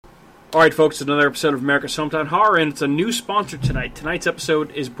All right, folks, another episode of America's Hometown Horror, and it's a new sponsor tonight. Tonight's episode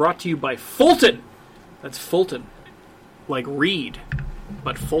is brought to you by Fulton. That's Fulton, like Reed,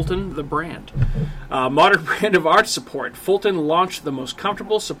 but Fulton, the brand. Modern brand of arch support. Fulton launched the most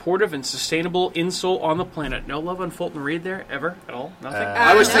comfortable, supportive, and sustainable insole on the planet. No love on Fulton Reed there, ever, at all? Nothing?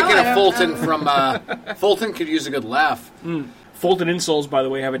 I was thinking of Fulton from... Fulton could use a good laugh. Fulton insoles, by the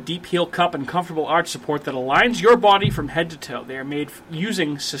way, have a deep heel cup and comfortable arch support that aligns your body from head to toe. They are made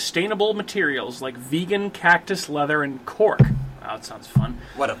using sustainable materials like vegan cactus leather and cork. Wow, that sounds fun.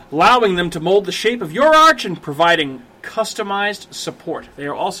 Allowing them to mold the shape of your arch and providing customized support. They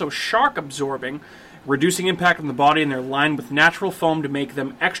are also shock absorbing, reducing impact on the body, and they're lined with natural foam to make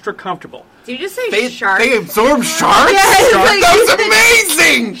them extra comfortable. Did you just say shark? They absorb sharks? Yeah, That's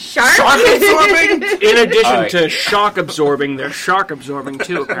amazing! Shark? Shark absorbing? In addition to shock absorbing, they're shark absorbing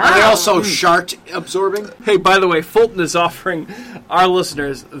too. Are they also shark absorbing? Hey, by the way, Fulton is offering our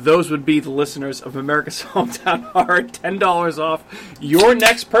listeners, those would be the listeners of America's Hometown Horror, $10 off your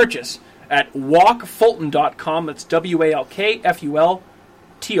next purchase at walkfulton.com. That's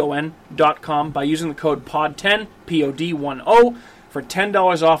WALKFULTON.com by using the code POD10, POD10, for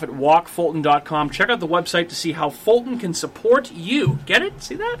 $10 off at walkfulton.com. Check out the website to see how Fulton can support you. Get it?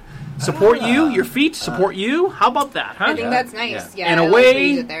 See that? Support you, your feet, support you. How about that, huh? I think that's nice. Yeah, And I away like to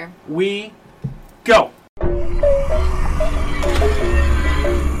use it there. we go.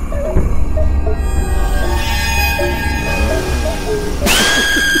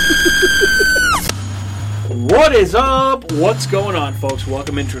 What is up? What's going on, folks?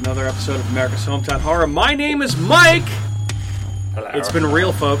 Welcome into another episode of America's Hometown Horror. My name is Mike. Hello. It's been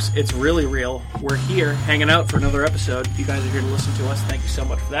real, folks. It's really real. We're here hanging out for another episode. You guys are here to listen to us. Thank you so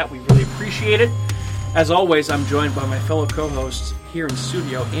much for that. We really appreciate it. As always, I'm joined by my fellow co-hosts here in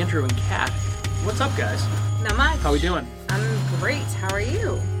studio, Andrew and Kat. What's up, guys? Not much. How we doing? I'm great. How are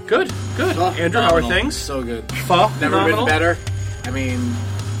you? Good, good. Andrew, how are things? So good. Never Been better. I mean,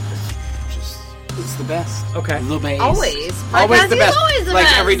 it's the best. Okay. The best. Always. Always the Podcasting is best. always the like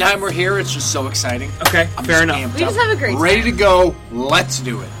best. every time we're here, it's just so exciting. Okay, I'm fair just enough. amped We just up, have a great ready time. to go. Let's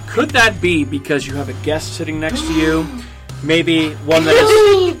do it. Could that be because you have a guest sitting next to you? Maybe one that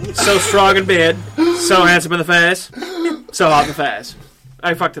is so strong in bed, so handsome in the face, so hot in the face.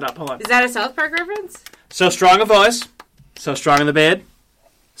 I fucked it up. Hold on. Is that a South Park reference? So strong a voice, so strong in the bed,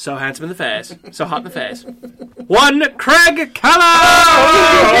 so handsome in the face, so hot in the face. One Craig Keller!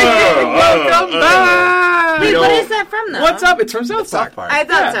 Welcome back! Wait, what is that from, though? What's up? It's from South Park. I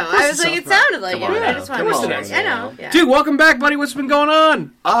thought so. I was it's like, it South Park. sounded like Come it. on I now. just wanted Come to on check. now. I know. Yeah. Dude, welcome back, buddy. What's been going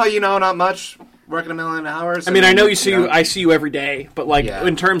on? Oh, not much. Working a million hours. I mean, I know you see I see you every day, but like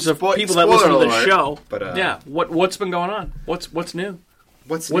in terms of people that listen to the alert, show, but, yeah, what's been going on? What's new?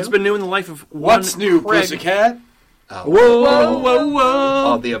 What's been new in the life of What's one new, Craig? Pussycat? Oh,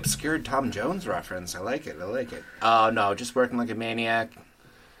 Whoa! Oh, the obscure Tom Jones reference. I like it. Oh, no, just working like a maniac.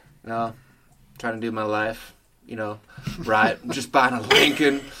 No, trying to do my life. Just buying a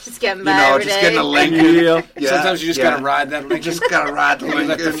Lincoln. Just getting by every just day. getting a Lincoln. Yeah. Yeah, Sometimes you just gotta ride that Lincoln. Just gotta ride the Lincoln.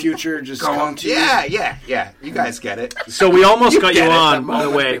 Let the future just come to you. Yeah. You guys get it. So we almost got you get it, on, the by the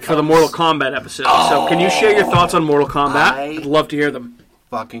moment way, it for the comes. Mortal Kombat episode. So can you share your thoughts on Mortal Kombat? I'd love to hear them.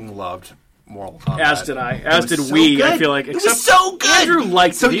 Fucking loved Mortal Kombat. As did I. As It did was so we. good. I feel like. It Except was so good. Andrew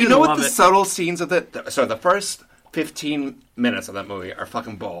liked So it. He you didn't know what love the it. subtle scenes of the first 15 minutes of that movie are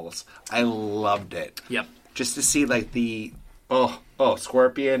fucking balls. I loved it. Yep. Just to see like the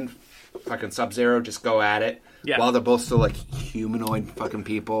Scorpion, fucking Sub-Zero just go at it. Yeah. While they're both still like humanoid fucking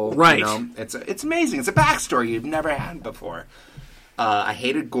people. Right. You know? It's amazing. It's a backstory you've never had before. I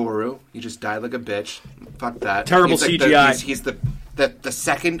hated Guru. He just died like a bitch. Fuck that. Terrible He's like CGI. He's the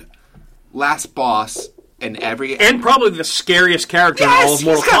second last boss in every... And probably the scariest character in all of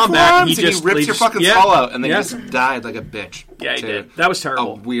Mortal he's got Kombat. arms and he rips your fucking skull out, and then he just died like a bitch. Yeah, he to did. That was A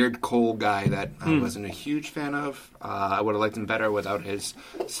terrible. weird, cold guy that I wasn't a huge fan of. I would have liked him better without his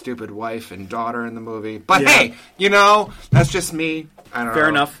stupid wife and daughter in the movie. But hey, that's just me. I don't know. Fair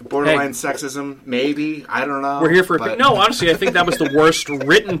enough. Borderline sexism, maybe. I don't know. We're here for but- no. Honestly, I think that was the worst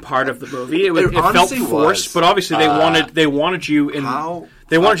written part of the movie. It felt honestly forced, was. but obviously they wanted you in. How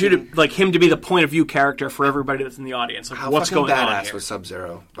They wanted you to like him to be the point of view character for everybody that's in the audience. Like, How what's fucking going on badass here? was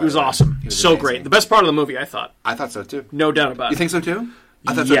Sub-Zero? It was awesome. He was So amazing. great. The best part of the movie, I thought. I thought so too. No doubt about it. You think so too?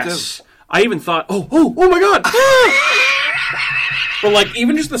 I thought yes. so too. I even thought, oh my god! But like,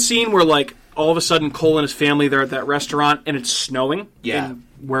 even just the scene where like all of a sudden Cole and his family they're at that restaurant and it's snowing. Yeah. In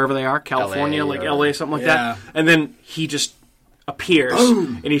wherever they are, California, LA like or- LA, something like Yeah. that. And then he just appears,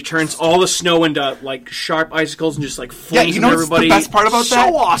 and he turns all the snow into like sharp icicles and just like flings you know what's everybody. the best part about so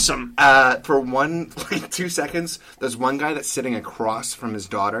that? awesome. For 2 seconds, there's one guy that's sitting across from his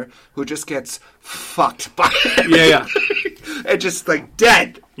daughter who just gets fucked by it. Yeah. And just like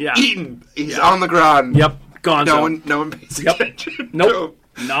dead. Yeah. Eaten. He's on the ground. Yep, Gonzo. No one pays Yep. attention. Nope.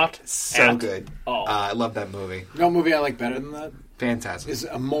 Not So at good. all. I love that movie. You know what movie I like better than that? Fantastic. Is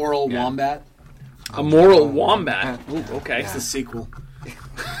A Moral Wombat. A moral wombat. Ooh, okay. It's the sequel.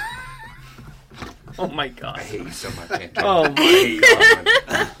 Oh my god. I hate you so much, Andrew. Oh I my. hate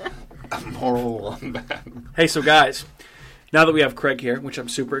you. A moral wombat. Hey, so guys, now that we have Craig here, which I'm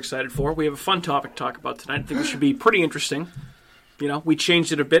super excited for, we have a fun topic to talk about tonight. I think it should be pretty interesting. You know, we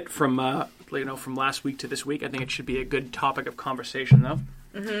changed it a bit from from last week to this week. I think it should be a good topic of conversation, though.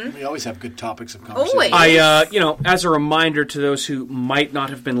 We always have good topics of conversation. Always. As a reminder to those who might not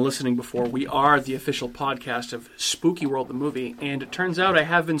have been listening before, we are the official podcast of Spooky World, the movie, and it turns out I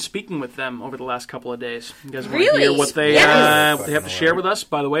have been speaking with them over the last couple of days. You guys want to hear what they Yes. what they have to share with us?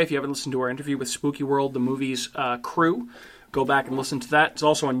 By the way, if you haven't listened to our interview with Spooky World, the movie's crew, go back and listen to that. It's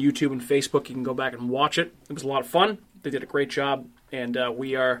also on YouTube and Facebook. You can go back and watch it. It was a lot of fun. They did a great job, and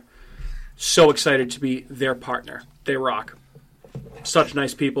we are so excited to be their partner. They rock. Such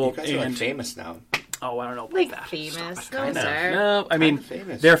nice people. You guys are like and famous now. oh, I don't know about Like that. famous. No, Kinda. sir. No, I mean,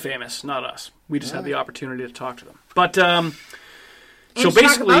 famous. they're famous, not us. We just have the opportunity to talk to them. But And so to talk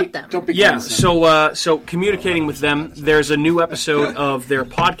basically, about them. Don't be yeah. condescending. So communicating with them, there's a new episode of their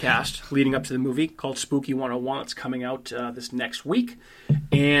podcast leading up to the movie called Spooky 101. That's coming out this next week,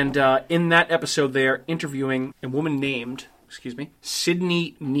 and in that episode, they're interviewing a woman named,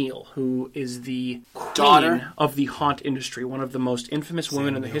 Sydney Neal, who is the queen Daughter of the haunt industry, one of the most infamous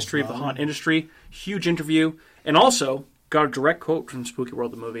women in the history of the haunt industry. Huge interview, and also got a direct quote from Spooky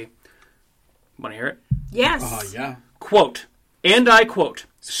World, the movie. Want to hear it? Yes. Yeah. Quote, and I quote,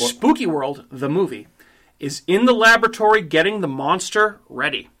 Spooky World, the movie, is in the laboratory getting the monster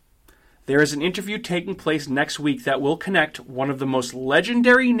ready. There is an interview taking place next week that will connect one of the most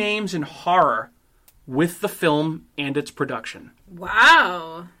legendary names in horror with the film and its production.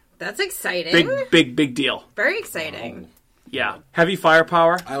 Wow. That's exciting. Big deal. Very exciting. Yeah. Heavy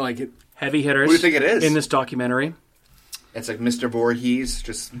firepower, I like it. heavy hitters. Who do you think it is? In this documentary. It's like Mr. Voorhees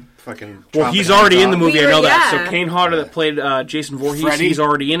just fucking... Well, he's chopping already heads in the off. movie, I know that. Yeah. So Kane Hodder that played Jason Voorhees, Freddy? he's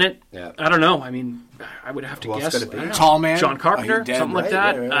already in it. Yeah. I don't know. I mean, I would have to Who else guess. could it be? I don't know. Tall man. John Oh, Carpenter, he's dead, something like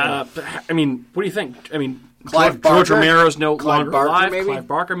right? that. Right. But, I mean, what do you think? I mean, Clive George Barker? Romero's no Clive longer Barker, alive. maybe? Clive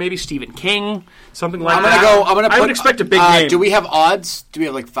Barker, maybe Stephen King, something like I'm that. gonna put. I would expect a big name. Do we have odds? Do we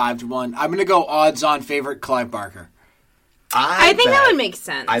have like 5-1? I'm gonna go odds on favorite Clive Barker. I think that would make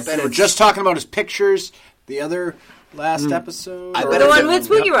sense. I bet We were it's just talking about his pictures. The other last episode. I or- bet the it's one a- with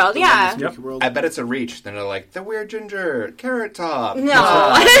Spooky World, yeah. Spooky World. I bet it's a reach. Then they're like, the weird ginger, carrot top. No.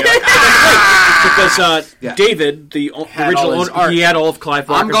 Because Yeah. David, the original all his owner, art. he had all of Clive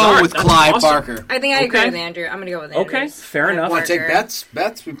Barker's I'm going art. with That's Clive awesome. Barker. I think I agree Okay. with Andrew. I'm gonna go with Andrew. Okay, fair enough. Want to take Barker. bets?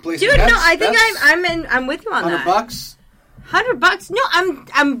 Bets? We play some Dude, bets? no, I think Bets? I'm with you on that. $100. $100? No,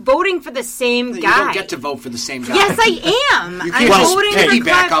 I'm voting for the same You guy. don't get to vote for the same guy. Yes, I am. You I'm can't just voting for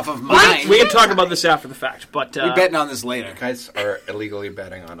piggyback Clive. off of Why mine. We can can't talk I? about this after the fact, but We're betting on this later. You guys are illegally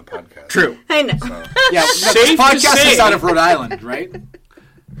betting on a podcast. true. I know. So, Yeah, no, Safe this to podcast say- is out of Rhode Island, right?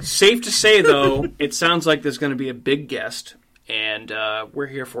 Safe to say, though, it sounds like there's going to be a big guest, and we're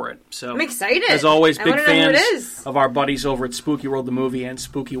here for it. So I'm excited. As always, I big wanna know who it fans is. of our buddies over at Spooky World, the movie, and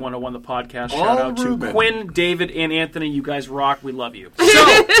Spooky 101, the podcast. Shout All out to Ruben. Quinn, David, and Anthony. You guys rock. We love you.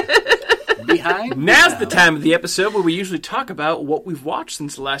 So Behind. now's the time of the episode where we usually talk about what we've watched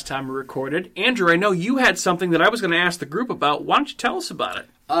since the last time we recorded. Andrew, I know you had something that I was going to ask the group about. Why don't you tell us about it?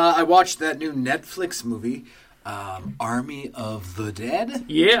 I watched that new Netflix movie, Army of the Dead.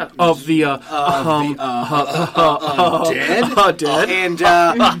 Yeah, of the dead. And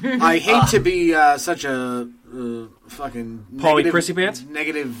I hate to be such a fucking Pauly negative- Prissy Pants?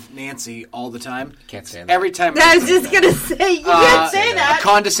 negative Nancy all the time. can't stand that. Every time. I was just gonna say you can't say a that.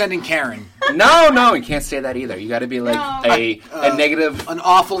 condescending Karen, No, you can't say that either. You got to be like a negative an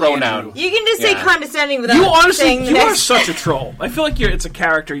awful pronoun. Andrew. You can just say Yeah. condescending without You honestly, saying the you are next. such a troll. I feel like it's a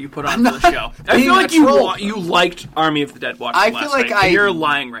character you put on for the show. I being feel like a troll. you liked Army of the Dead watching I last feel like night, and I- you're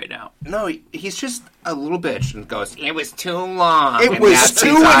lying right now. No, he's just a little bitch and goes, it was too long. It And was that's 2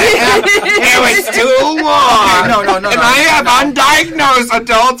 the time. and a half. It was too long. No, And I have undiagnosed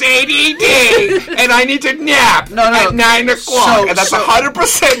adult ADD, and I need to nap at 9 o'clock. And that's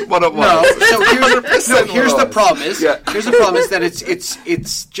 100% what it was. No, so here's the was. problem is Yeah. here's the problem is that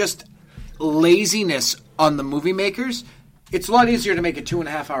it's just laziness on the movie makers It's a lot easier to make a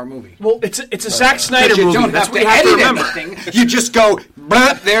 2.5-hour movie. Well, it's a Zack Snyder You movie. don't That's have what to you have to edit remember. anything. You just go,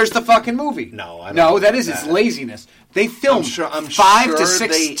 there's the fucking movie. No, I don't No, think that is it's that. laziness. They film I'm 5 sure to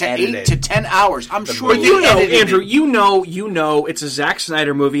 6 they to 8 edited to 10 hours. I'm sure movie. they You know, edited Andrew, it. you know it's a Zack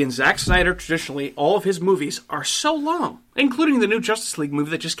Snyder movie, and Zack Snyder, traditionally, all of his movies are so long, including the new Justice League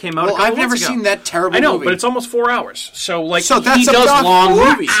movie that just came out a Well, couple I've never months ago. seen that terrible I know, movie. but it's almost 4 hours. So, like, So that's he does about long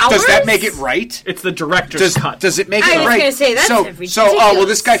 4 movies. hours? Does that make it right? It's the director's cut. Does it make I it was right? gonna say, that's so, ridiculous. oh, well,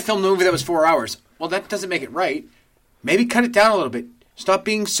 this guy filmed a movie that was 4 hours. Well, that doesn't make it right. Maybe cut it down a little bit. Stop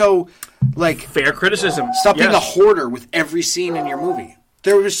being so, like, Fair criticism. stop being a Yes. hoarder with every scene in your movie.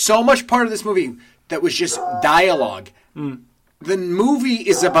 There was so much part of this movie that was just dialogue. The movie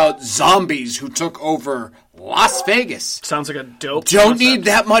is about zombies who took over Las Vegas. Sounds like a dope Don't concept. need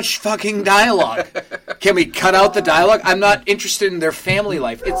that much fucking dialogue. Can we cut out the dialogue? I'm not interested in their family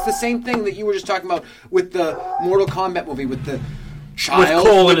life. It's the same thing that you were just talking about with the Mortal Kombat movie with the child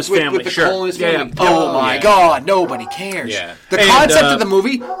Cole and his family, With the sure. Cole and his Yeah, family. yeah. Oh my god, nobody cares. Yeah. The And, concept of the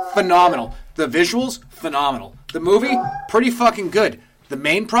movie, phenomenal. The visuals, phenomenal. The movie, pretty fucking good. The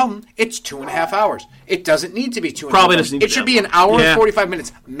main problem, it's 2.5 hours. It doesn't need to be 2.5 Probably hours. doesn't need It to should be be that an hour long. and Yeah. 45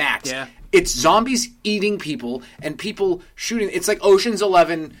 minutes max. Yeah. It's zombies eating people and people shooting. It's like Ocean's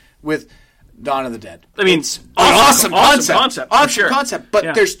 11 with Dawn of the Dead. I mean, It's awesome concept, for Awesome sure. concept. But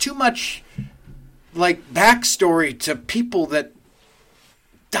Yeah. there's too much like backstory to people that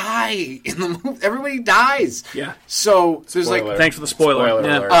die in the movie. Everybody dies. Yeah. So there's Spoiler. like, Thanks for the spoiler. Spoiler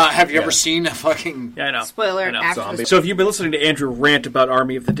Yeah. alert. have you ever Yeah. seen a fucking? Yeah, I know. Spoiler I know. after Zombie. the So if you've been listening to Andrew rant about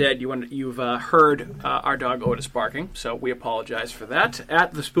Army of the Dead, you've heard our dog Otis barking, so we apologize for that.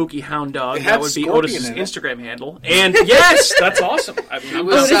 At the Spooky Hound Dog, It had that would be Scorpion Otis's in it. Instagram handle. And yes, that's awesome. I mean, I'm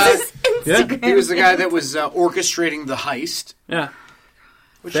was, Otis's yeah, He was the guy that was orchestrating the heist. yeah.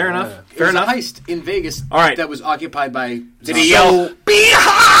 Which, Fair enough. It Fair was enough. a heist in Vegas. All right. That was occupied by. Did he yell,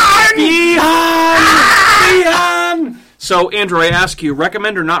 "Behind"? Behind! So, Andrew, I ask you,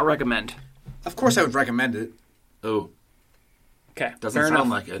 recommend or not recommend? Of course, I would recommend it. Oh, Okay, doesn't fair sound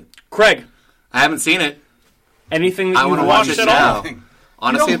enough. like it. Craig, I haven't seen it. anything that I you want to watched watch it at all? now.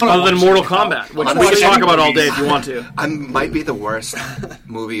 Honestly, You don't Other than watch Mortal it. Kombat, which Honestly, we can talk any about all day movies. if you want to. I might be the worst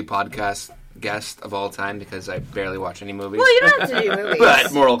movie podcast guest of all time because I barely watch any movies. Well, you don't have to do movies.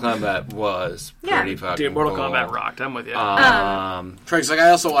 But Mortal Kombat was Yeah. pretty fucking Dude, Mortal cool. Kombat rocked. I'm with you. Craig's like, I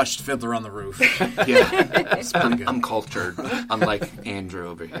also watched Fiddler on the Roof. Yeah, good. I'm cultured, unlike Andrew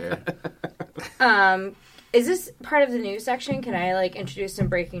over here. Is this part of the news section? Can I introduce some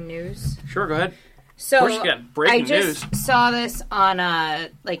breaking news? Sure, go ahead. So course you can. Breaking I just saw this on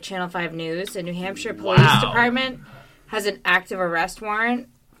Channel 5 News. The New Hampshire Police Wow. Department has an active arrest warrant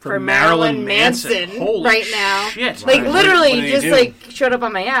For for Marilyn Marilyn Manson. Manson, Holy right now. shit. Like Right. literally, What did he just do? showed up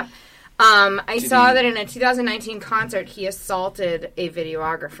on my app. I saw that in a 2019 concert, he assaulted a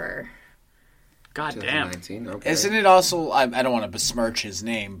videographer. God damn. 2019, okay. Isn't it also? I don't want to besmirch his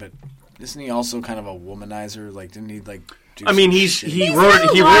name, but isn't he also kind of a womanizer? Like, didn't he do I mean, some he He's wrote got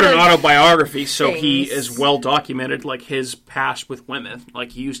a he lot wrote an of autobiography, so he things. is well documented, like his past with women.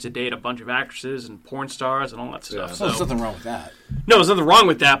 Like he used to date a bunch of actresses and porn stars and all that stuff. Yeah. So There's nothing wrong with that. no, there's nothing wrong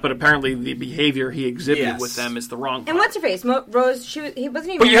with that, but apparently the behavior he exhibited Yes. with them is the wrong. And part. what's her face? Rose. He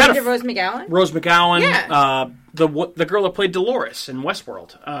wasn't But even you had married a to Rose McGowan. Rose McGowan, Yeah. the girl that played Dolores in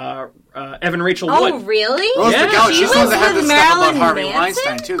Westworld, Evan Rachel Oh, Wood. really? Rose Yeah. McGowan, She she's the one was that had the with stuff about Marilyn Harvey Manson?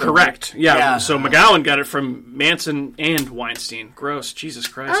 Weinstein too. though. Correct. Yeah. Yeah. So McGowan got it from Manson and Weinstein. Gross. Jesus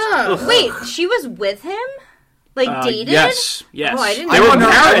Christ. Oh, Ugh. wait, she was with him? Dated? Yes. Yes. Oh, I didn't They know were that.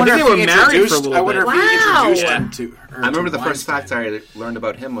 married. I think they were he married for a introduced- little I wonder bit. if he Wow. introduced Yeah. him to her. I remember to the first Weinstein. fact I learned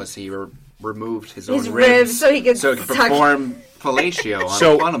about him was he removed his His own ribs so he could so suck- perform fellatio on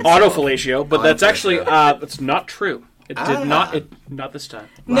So himself. autofellatio, but that's Autofellatio. actually that's not true. It did not this time.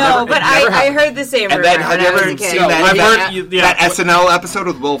 No, but I happened. heard the same And rumor then have when you I was ever a kid. seen No, that, I've that, heard yeah. that SNL episode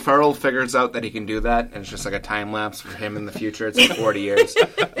with Will Ferrell figures out that he can do that, and it's just like a time lapse for him in the future. It's like 40 years.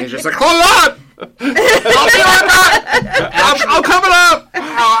 And he's just like, hold on! I'll be right back! I'll coming up!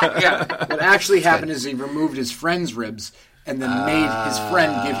 Yeah. What actually happened is he removed his friend's ribs and then made his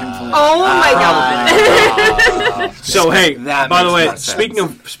friend give him fellatio. Oh my god. So hey, That by the makes way, more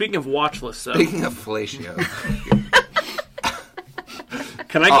sense. speaking of watch lists, though, Speaking of fellatio,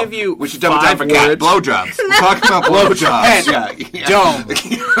 can I give you we should double down 5 for cat words? blowjobs. We're talking about blowjobs. Yeah. Don't.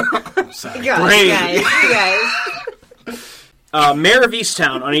 God, Great. you guys. Mayor of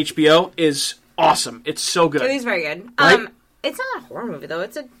Easttown on HBO is awesome. It's so good. It is very good. Right? It's not a horror movie though.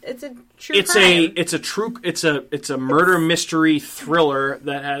 It's a true It's crime. it's a murder mystery thriller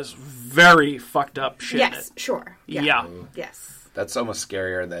that has very fucked up shit. Yes, In it. sure. Yeah. Yes. That's almost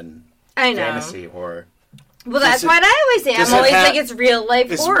scarier than I know. fantasy horror. Well, that's what I always say. I'm always like, it's real life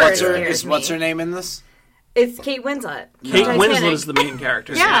horror. What's her name in this? It's Kate Winslet. Kate Winslet is the main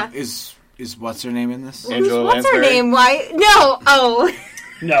character. Yeah. Is what's her name in this? Angela What's her Lansbury? name? Why? No. Oh.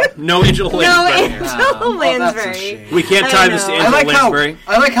 No Angela Lansbury. Angela Lansbury. We can't tie this to Angela Lansbury.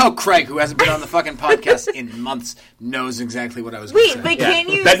 I like how Craig, who hasn't been on the fucking podcast in months, knows exactly what I was going to say. Wait, but can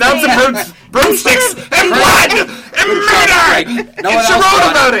you That say... broomsticks and blood and murder! No one It's else wrote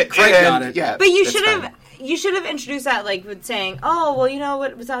got about it. it. Craig got it. Yeah, But you it's should fine. have... You should have introduced that, like, with saying, "Oh, well, you know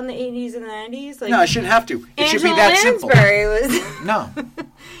what was out in the '80s and the '90s." Like, No, I shouldn't have to. It should be Angela that simple. Lansbury was No.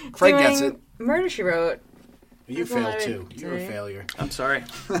 Craig gets it. Murder, She Wrote. You That's all failed I too. would You're a say. failure. I'm sorry.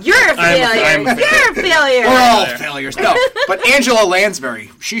 You're a failure. I'm a You're a failure. We're all failures. No, but Angela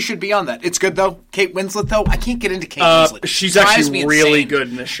Lansbury, she should be on that. It's good though. Kate Winslet though, I can't get into Kate Winslet. She's Drives actually me really insane. good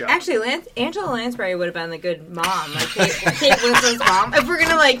in this show. Actually, Angela Lansbury would have been the good mom, like Kate Winslet's mom. If we're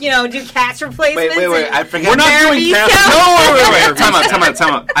gonna, like, do cast replacements. Wait. and I forget. We're not doing Therapy cast. stuff. No, wait.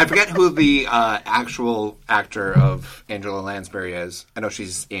 Time out. I forget who the actual actor of Angela Lansbury is. I know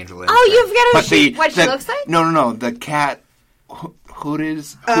she's Angela Lansbury. Oh, you forgot But what she looks like? No. The cat. Who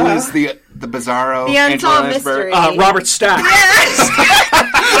is the bizarro The Angela Unsolved Lansbury? Mystery. Robert Stack.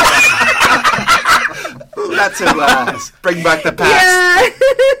 That's to bring back the past.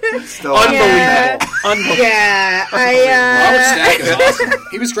 Yeah. Still Unbelievable. Unbelievable. Yeah. Robert Stack is awesome.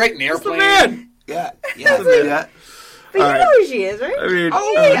 He was great in Airplane. Man. Yeah. But you know who she is, right? I mean,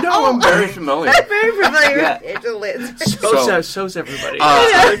 I'm very familiar. I'm very familiar Yeah. with Angela Lansbury. so's everybody.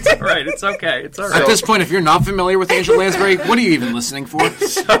 It's all right. It's okay. It's all At right. this point, if you're not familiar with Angela Lansbury, what are you even listening for?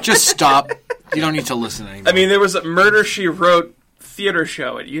 Just stop. You don't need to listen anymore. I mean, there was a Murder, She Wrote theater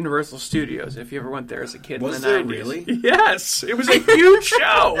show at Universal Studios, if you ever went there as a kid Was in the there 90s. really? Yes. It was a huge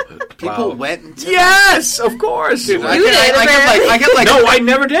show. people went and Yes, of course. You did, apparently. I get like No, I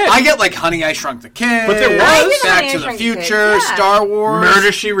never did. I get like Honey, I Shrunk the Kid. But there was. I get Back Honey, I to the Shrunk the Kid, Future, yeah. Star Wars,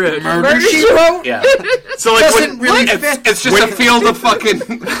 Murder, She Wrote. Murder, She Wrote. Yeah. So like Doesn't really fit. It's just a field of fucking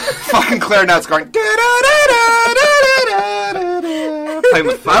clarinets going. Playing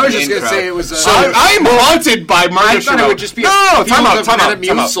with I was just intro. gonna say it was. So I'm haunted by Murder, I She thought it Wrote. would just be no, a time out.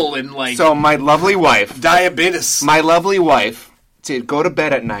 Metamucil and like So my lovely wife, diabetes. my lovely wife, to go to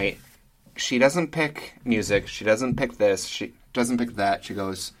bed at night, she doesn't pick music. She doesn't pick this. She doesn't pick that. She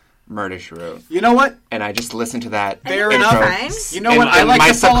goes Murder, She Wrote. You know what? And I just listen to that. Fair think enough. that's fine. You know what? I in like my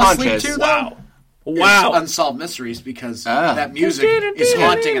to fall asleep subconscious. too. Though. Wow. Unsolved Mysteries because that music is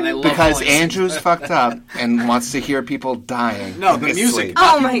haunting and I love Because falling asleep. Andrew's fucked up and wants to hear people dying. No, in the his music. sleep.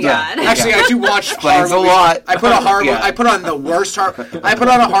 Oh my god. Actually, I do watch horror Explains a movies. lot. I put a horror. Yeah. I put on the worst horror. I put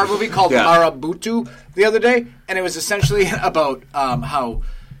on a horror movie called Yeah. Marabutu the other day, and it was essentially about how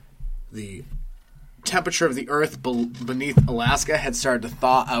the temperature of the Earth beneath Alaska had started to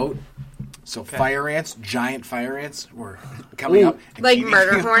thaw out. So fire ants, giant fire ants, were coming up, and Like eating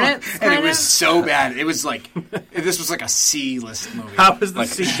murder them. hornets, and kind it was of? so bad. It was like this was like a C-list movie. How was the Like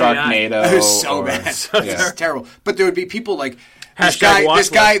CGI? Sharknado. It was so or- bad. Yeah. It's terrible. But there would be people like this Hashtag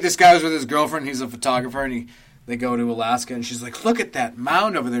watch guy was with his girlfriend. He's a photographer, and they go to Alaska, and she's like, "Look at that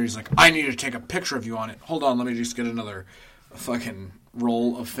mound over there." He's like, "I need to take a picture of you on it. Hold on, let me just get another fucking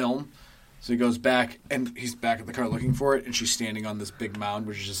roll of film." So he goes back, and he's back at the car looking for it, and she's standing on this big mound,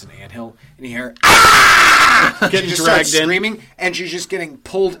 which is just an anthill, and you hear Getting she just dragged starts in. screaming, and she's just getting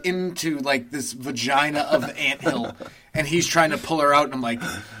pulled into like this vagina of the anthill, and he's trying to pull her out, and I'm like,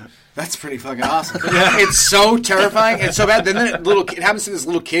 that's pretty fucking awesome. It's so terrifying and so bad. Then it happens to this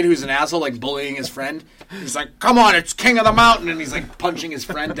little kid who's an asshole, like bullying his friend. He's like, "Come on, it's King of the Mountain," and he's like punching his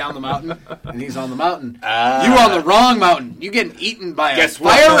friend down the mountain, and he's on the mountain. You on the wrong mountain. You getting eaten by a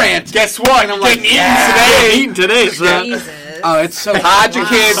fire ant. Guess what? And I'm like, Eating today, so. Jesus. Oh, it's so Hide your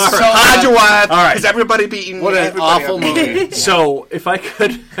kids, so hide your wife. All right. Is everybody beating? What an everybody awful up? movie. So, if I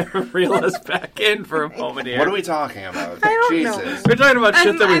could reel us back in for a moment here. What are we talking about? I don't know. Jesus. We're talking about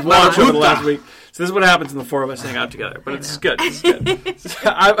shit that we've I'm watched over the Maruta. last week. So this is what happens when the four of us hang out together. But it's good. It's good.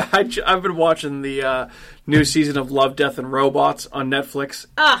 I've been watching the new season of Love, Death, and Robots on Netflix.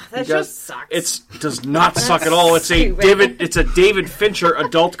 Ugh, that You show guys- sucks. It does not suck at all. It's stupid. it's a David Fincher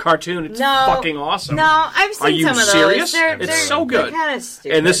adult cartoon. It's no, fucking awesome. No, I've seen Are you some of those. serious? They're It's so good. Kind of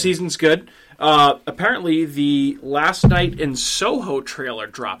stupid. And this season's good. Apparently, the Last Night in Soho trailer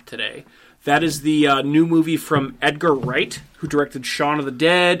dropped today. That is the new movie from Edgar Wright, who directed Shaun of the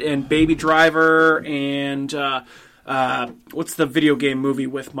Dead and Baby Driver and what's the video game movie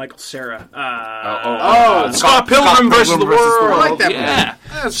with Michael Cera? Scott Pilgrim versus the World. I like that Yeah.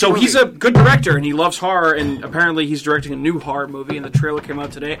 movie. So he's a good director, and he loves horror, and apparently he's directing a new horror movie, and the trailer came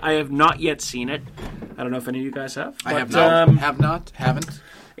out today. I have not yet seen it. I don't know if any of you guys have. I have but, not. Haven't.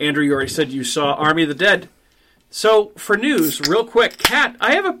 Andrew, you already said you saw Army of the Dead. So, for news, real quick, Kat,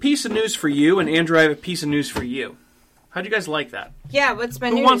 I have a piece of news for you, and Andrew, I have a piece of news for you. How'd you guys like that? Yeah, what's my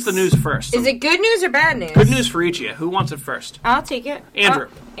news? Who wants the news first? Is it good news or bad news? Good news for each of you. Who wants it first? I'll take it. Andrew.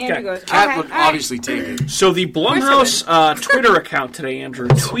 Andrew Okay. goes. Cat Okay, would all right. obviously take it. So the Blumhouse Twitter account today, Andrew,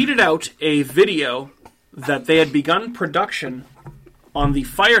 tweeted out a video that they had begun production on the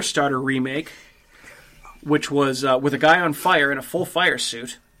Firestarter remake, which was with a guy on fire in a full fire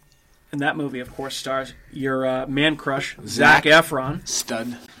suit. And that movie, of course, stars your man crush, Zac Efron. Stud.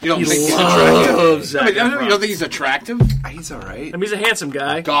 You don't He think he's attractive? loves Zac You Efron. don't think he's attractive? He's all right. I mean, he's a handsome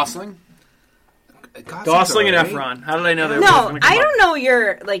guy. Gosling? Gosling and Efron. How did I know they were both No, going to come I up? don't know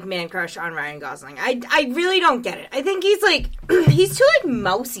your like man crush on Ryan Gosling. I really don't get it. I think he's like he's too like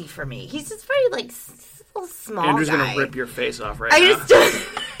mousy for me. He's just very like little small Andrew's guy. going to rip your face off right I now.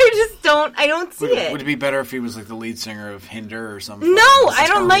 just don't. I don't see it. Would it be better if he was like the lead singer of Hinder or something? No, I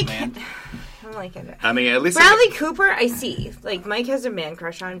don't like. Man. I don't like it. I mean, at least Bradley Cooper, I see. Like Mike has a man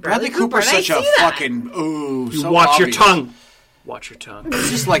crush on Bradley Cooper's and I such a see that. fucking ooh. You So watch obvious. your tongue. Watch your tongue. It's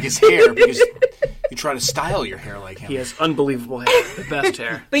just like his hair because you try to style your hair like him. He has unbelievable hair. The best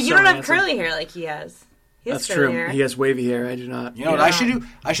hair. But you So don't have handsome. curly hair like he has. He has That's curly true. hair. He has wavy hair. I do not. You know what I should do?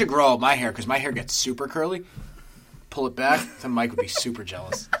 I should grow out my hair because my hair gets super curly. Pull it back, then Mike would be super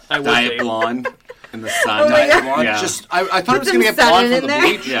jealous. I would dye be. it blonde in the sun. Oh my God. Blonde, Yeah. just I thought it was some going to get sun blonde in from the there.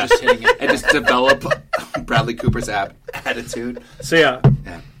 bleach. Yeah. Just hitting it. And just develop Bradley Cooper's attitude. So yeah,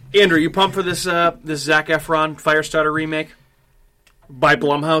 Yeah. Andrew, you pumped for this this Zac Efron Firestarter remake by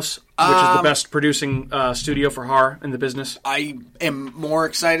Blumhouse, which is the best producing studio for horror in the business. I am more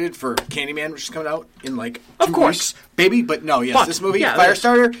excited for Candyman, which is coming out in like 2 Of course. weeks, baby. But no, yes, But, this movie, yeah,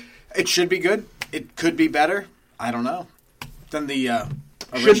 Firestarter, it should be good. It could be better. I don't know. Than the Should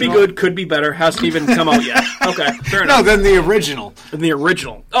be original. good, could be better. Hasn't even come out yet. Okay, fair No, enough. than the original. And the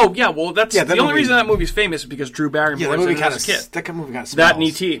original. Oh yeah, well that's Yeah, the that only movie- reason that movie's famous is because Drew Barrymore Yeah, that was movie in it kind as a kid. of that movie kind of That and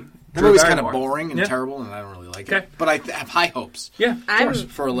E.T. That movie's kind of Barrymore. boring and Yeah. terrible, and I don't really like Okay. it. But I have high hopes. Yeah, of I'm course.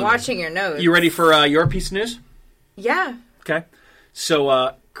 for a living. watching your nose. You ready for your piece of news? Yeah. Okay. So,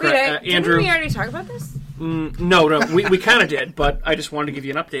 Wait, Andrew. didn't we already talk about this? No, we kind of did, but I just wanted to give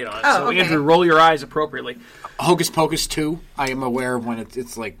you an update on it. Oh, so, okay. Andrew, roll your eyes appropriately. Hocus Pocus 2, I am aware of when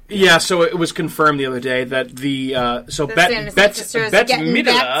it's like... Yeah, so it was confirmed the other day that the Sanderson sisters Bette getting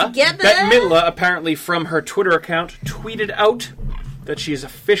back together. Midler apparently from her Twitter account tweeted out that she is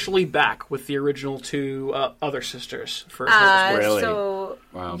officially back with the original 2 other sisters for Hocus Pocus. Really? So,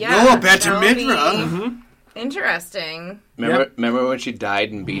 Wow. yeah. Oh, Bette that'll be Midler. Interesting. Remember when she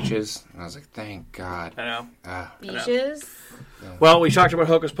died in Beaches? I was like, thank God. I know. Beaches. Well, we talked about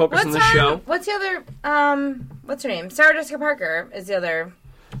Hocus Pocus in this show. What's the other? What's her name? Sarah Jessica Parker is the other.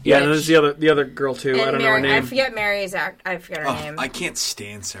 Yeah, witch. and there's the other girl too. I And don't know her Mary, I name. forget Mary's act. I forget her Oh, name. I can't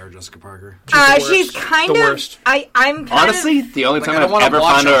stand Sarah Jessica Parker. She's the kind of. worst. I'm kind Honestly, of, the only Like, time I don't I've wanna ever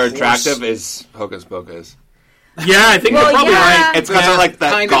watch found a her horse. attractive is Hocus Pocus. Yeah, I think Well, you're probably yeah. right. It's because Yeah, of like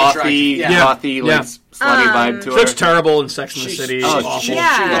that kind of attractive. gothy, Yeah. gothy, Yeah. like slutty vibe to She her. looks terrible in Sex and the She's- City. she's Awful. awful.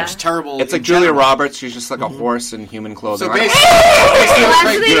 Yeah. She looks terrible. It's like in Julia general. Roberts. She's just like a horse in human clothing. So Like, basically, well,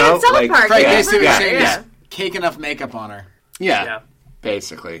 Craig, actually, you know, in South like- Park. Craig yeah, basically was yeah, saying yeah. is cake enough makeup on her. yeah,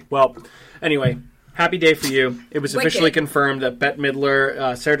 basically. Well, anyway, happy day for you. It was Wicked. officially confirmed that Bette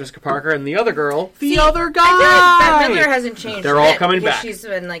Midler, Sarah Jessica Parker, and the other girl, See, other guy. I feel like Bette Midler hasn't changed. They're a all bit coming because back. She's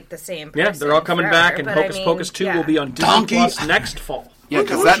been like the same. Yeah, they're all coming person back, forever, and but I Hocus mean, Pocus 2 yeah. will be on Disney Donkey. Plus next fall. Yeah,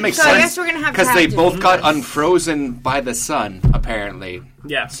 because that makes So I sense. guess we're gonna have to Because have they to both do got this. unfrozen by the sun, apparently.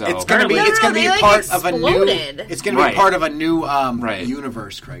 Yeah, So It's gonna be. No, It's no, gonna be they, like, part of a new. exploded. It's gonna be Right. part of a new Right.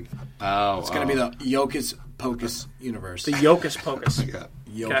 universe, Craig. Oh, It's gonna be the Hocus Pocus universe. the Hocus Pocus.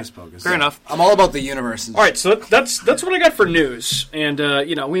 Yeah. Hocus Okay. Pocus. Fair enough. I'm all about the universes. All right, so that's what I got for news, and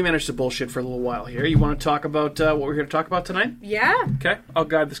we managed to bullshit for a little while here. You want to talk about what we're here to talk about tonight? Yeah, Okay, I'll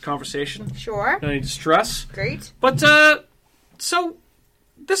guide this conversation. sure. No need to stress. Great. But, so,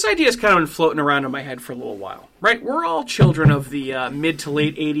 this idea has kind of been floating around in my head for a little while, right? We're all children of the mid to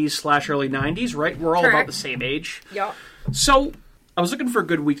late 80s / early 90s, right? We're all about Correct. the same age. Yup. So, I was looking for a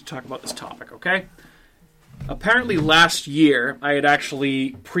good week to talk about this topic, okay? Apparently last year, I had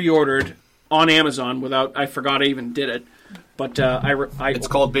actually pre-ordered on Amazon without, I forgot I even did it, but It's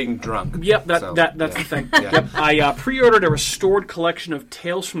called being drunk. Yep, that's Yeah. the thing. Yeah. Yep, I pre-ordered a restored collection of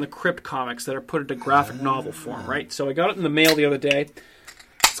Tales from the Crypt comics that are put into graphic novel form, right? So I got it in the mail the other day.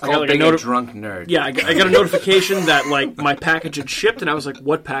 It's called being a drunk nerd. Yeah, I got a notification that like my package had shipped, and I was like,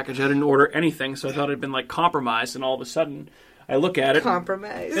 "What package?" I didn't order anything, so I thought it had been like compromised. And all of a sudden, I look at it,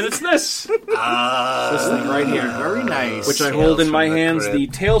 Compromise. and it's this. This thing right here. Very nice. Which I Tales hold in from my the hands, Crypt. the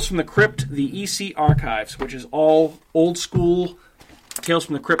Tales from the Crypt, the EC Archives, which is all old school Tales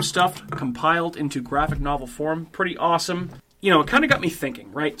from the Crypt stuff compiled into graphic novel form. Pretty awesome. You know, it kind of got me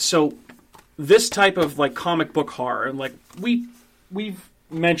thinking, right? So this type of like comic book horror, and like we've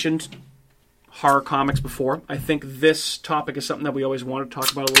mentioned horror comics before. I think this topic is something that we always wanted to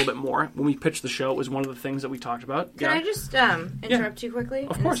talk about a little bit more. When we pitched the show, it was one of the things that we talked about. Can I just interrupt you quickly?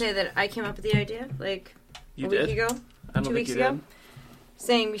 Of course. And say that I came up with the idea like You a did? week ago? I don't 2 think weeks you ago? did.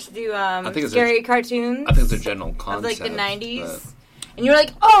 Saying we should do think it's scary cartoons. I think it's a general of concept. like the 90s. And you were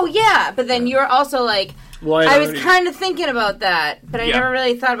like, oh yeah, but then you were also like, Well, I was already- kind of thinking about that, but I Yeah. never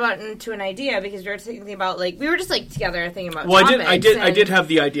really thought about it into an idea because we were thinking about like we were just like together thinking about. Well, topics, I did have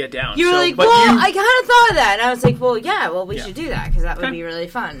the idea down. You were so, like, but well, you, I kind of thought of that, and I was like, well, yeah, we Yeah. should do that because that would Okay. be really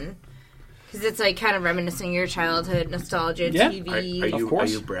fun. Because it's like kind of reminiscing your childhood nostalgia, Yeah. TV. Are Of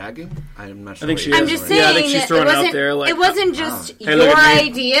course. you bragging? I'm not sure. I think what she you're is. I'm just doing. saying Yeah, I think she's that throwing it out wasn't, there, like, it wasn't just Hey, look your at me.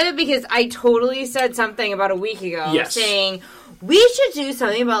 idea because I totally said something about a week ago Yes. saying we should do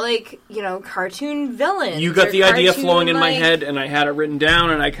something about like cartoon villains. you got or the idea cartoon, flowing in my like- head, and I had it written down,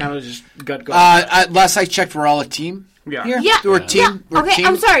 and I kind of just got going. Last I checked, we're all a team. Yeah. Here? Yeah, We're a team. yeah. We're a Okay, team.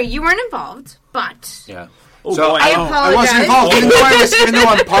 I'm sorry, you weren't involved, but Yeah. Oh, So boy. I Oh, I apologize. wasn't involved. Even though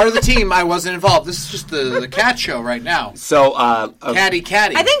I'm part of the team, I wasn't involved. This is just the cat show right now. So, Catty.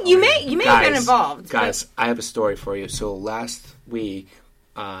 I think you may have been involved. but- Guys, I have a story for you. So last week,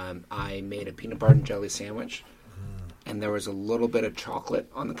 I made a peanut butter and jelly sandwich, and there was a little bit of chocolate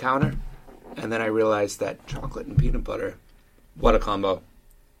on the counter, and then I realized that chocolate and peanut butter, what a combo!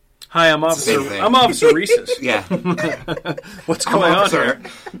 Hi, I'm Same thing. Officer Reese's. Yeah, What's going on Officer.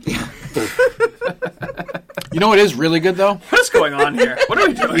 here? You know what is really good though? What's going on here? What are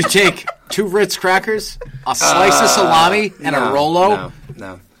we doing? You take 2 Ritz crackers, a slice of salami, and a Rolo.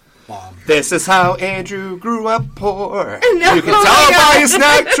 No. Bomb. This is how Andrew grew up poor. No, You can oh tell my God. by his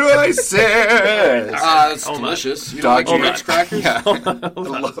snack choices. That's Hold on. delicious. You Dog don't like food. Ritz crackers? Yeah.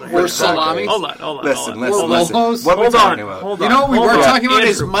 Or salami? Hold on. Listen. Or What Rolos? are we Hold talking on. about? Hold on. You know what we Hold were on. talking about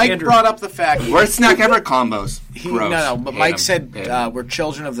is Andrew, Mike Andrew. brought up the fact. Worst snack ever combos. Gross. No, but Hate Mike 'em. said Hate 'em. we're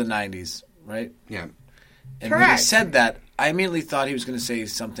children of the 90s, right? Yeah. And when he Correct. said that, I immediately thought he was going to say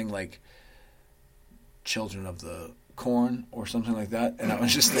something like children of the corn or something like that. And I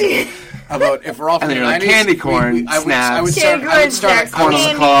was just thinking about if we're all from And the then 90s. you're like candy corn, I would snaps. start. I would start. Corn on the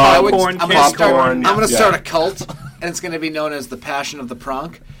Candy. cob. I would, Popcorn, I'm gonna start. popcorn, I'm going to yeah. start a cult, and it's going to be known as the Passion of the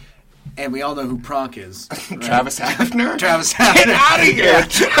Pronk. And we all know who Pronk is. Right? Travis Hafner. Travis Hafner. Get out of here.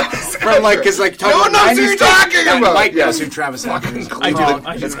 From because talking No one about knows who 90s you're stuff, talking yeah, about. Mike Yeah. knows who Travis Hafner is. I do. Pronk.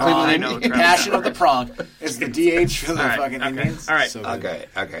 I do. It's I know. Cleveland. Passion of the Pronk is the DH for the All right, fucking okay. Indians. All right. So good.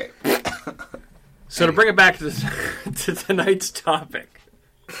 Okay. So to bring it back to to tonight's topic.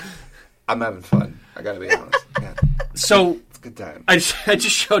 I'm having fun. I gotta be honest. Yeah. So It's a good time. I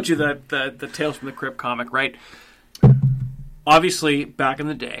just showed you the Tales from the Crypt comic, right? Obviously, back in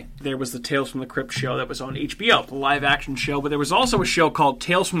the day, there was the Tales from the Crypt show that was on HBO, the live-action show, but there was also a show called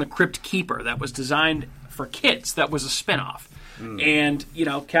Tales from the Crypt Keeper that was designed for kids. That was a spin-off. And,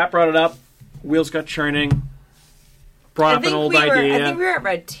 Cap brought it up, wheels got churning, brought up an old idea. I think we were at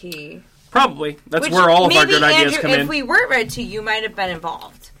Red Tea. Probably. That's Which where all of our maybe, good ideas Andrew, come if in. we weren't Red Tea, you might have been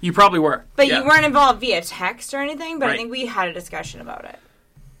involved. You probably were. But Yeah. you weren't involved via text or anything, but Right. I think we had a discussion about it.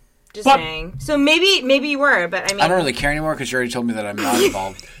 Just But- saying. So maybe you were, but I mean... I don't really care anymore because you already told me that I'm not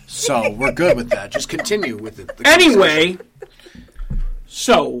involved. So we're good with that. Just continue with it. The Anyway,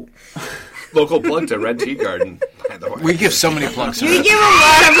 so... Local plug to Red Tea Garden, by the way. we give so many plugs. You give a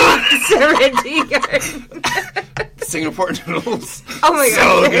lot of looks to Red Tea Garden. Singapore noodles. Oh my So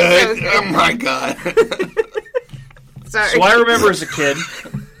god. they're good. so Oh my god. Sorry. So I remember as a kid,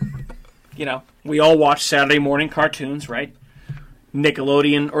 we all watched Saturday morning cartoons, right?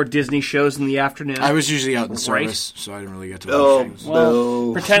 Nickelodeon or Disney shows in the afternoon. I was usually out in Right. service, so I didn't really get to watch Oh, things.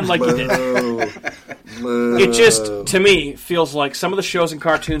 Well, pretend like you did. It just, to me, feels like some of the shows and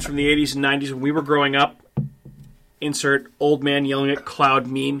cartoons from the 80s and 90s when we were growing up, insert old man yelling at cloud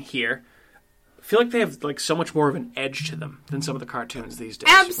meme here, I feel like they have so much more of an edge to them than some of the cartoons these days.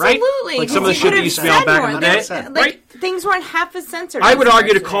 Absolutely. Right? Like some of the You shit could that have used to be on said back more. in the day. There's- Right? Things weren't half as censored. I would as they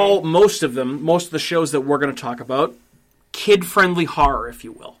argue are to call today. most of the shows that we're going to talk about, kid-friendly horror, if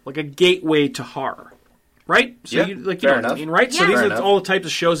you will. Like a gateway to horror. Right? So Yeah, you know fair what I enough. mean, right? So Yeah. these Fair are enough. all the types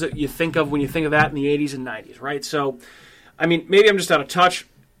of shows that you think of when you think of that in the 80s and 90s, right? So, I mean, maybe I'm just out of touch.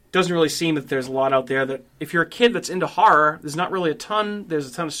 Doesn't really seem that there's a lot out there that, if you're a kid that's into horror, there's not really a ton. There's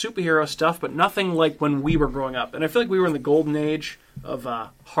a ton of superhero stuff, but nothing like when we were growing up. And I feel like we were in the golden age of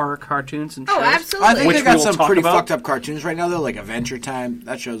horror cartoons and shows. Oh, I absolutely. think Which they we got will some talk pretty about. fucked up cartoons right now, though, like Adventure Time.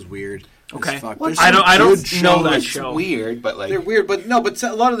 That show's weird. as Okay. fuck. What's- There's some I don't good know that shows. show. It's weird, but like They're weird, but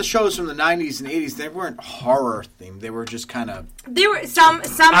a lot of the shows from the 90s and 80s, they weren't horror themed. They were just kind of... There were some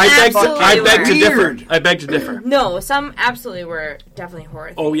I absolutely beg to were. differ. Weird. I beg to differ. No, some absolutely were definitely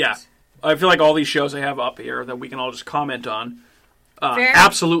horror. Oh themed. yeah, I feel like all these shows I have up here that we can all just comment on Fair.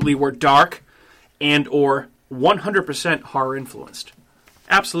 absolutely were dark and or 100% horror influenced.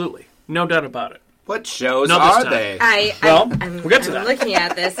 Absolutely, no doubt about it. what shows Not this are time. they? Well, I'm we'll get to I'm that. looking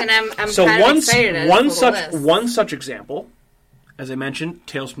at this, and I'm So kind of excited. at one this little such list. one such example, as I mentioned,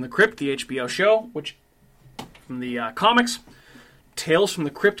 Tales from the Crypt, the HBO show, which from the comics, Tales from the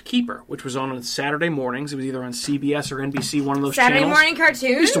Crypt Keeper, which was on Saturday mornings. It was either on CBS or NBC, one of those Saturday channels. morning cartoons. I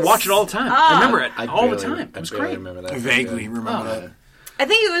used to watch it all the time. Oh. I remember it I all the barely- time. I It was barely great. remember that. I vaguely remember that. I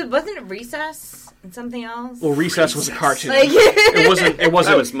think it wasn't it Recess and something else. Well, Recess was a cartoon. Like It wasn't. It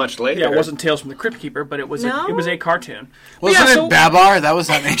wasn't. That was much later. Yeah, it wasn't Tales from the Crypt Keeper, but it was. No? It was a cartoon. Wasn't Yeah, so- it Babar? That was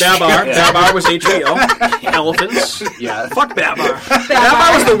on HBO. Babar. Babar was HBO. Elephants. Yeah. Fuck Babar.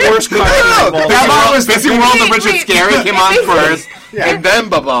 Babar was the worst cartoon of all Babar time. was Busy World of Richard wait. Scary came on first, and then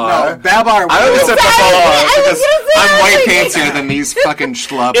Babar. No, Babar. I always said Babar I was because gonna say, I'm I way was like- fancier than these fucking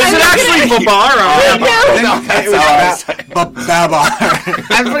schlubs. Is it actually Babar or Babar? No, that's It was how I say it. Babar.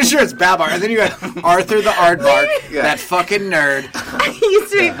 I'm pretty sure it's Babar. And then you got Arthur the Aardvark, Yeah. that fucking nerd.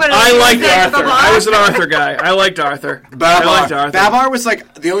 used to be put I on liked Recess Arthur. Babar. I was an Arthur guy. I liked Arthur. I liked Arthur. Babar was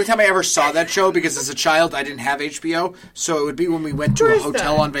like the only time I ever saw that show because as a child I didn't have HBO, so it would be when we went to Where a is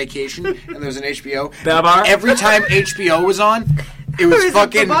hotel that? on vacation and there was an HBO. Babar? Every time HBO was on, it was Where's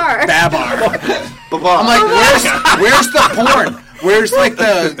fucking Babar? Babar. Babar. I'm like, where's the porn? Where's like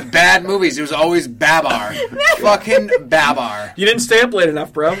the bad movies? It was always Babar. Fucking Babar. You didn't stay up late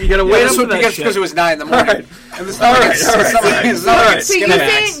enough, bro. You gotta wait This up was for that because shit. it was 9 in the morning. Alright. And it's not like it's Alright, it's not like it's not alright. like it's So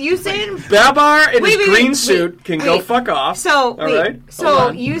Skinamax. you saying Babar in Wait, his wait, green wait, suit can go wait. fuck off. So All wait, right? so Hold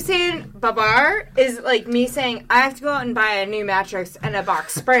on. you saying Babar is like me saying I have to go out and buy a new mattress and a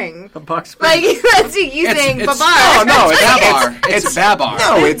box spring. A box. Like that's you saying Babar. Oh no, it's Babar. It's Babar.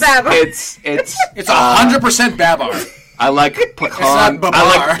 No, it's Babar. it's It's 100% Babar. I like pecan. Babar.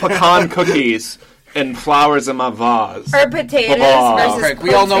 I like pecan cookies and flowers in my vase. Or potatoes Babar. versus Craig,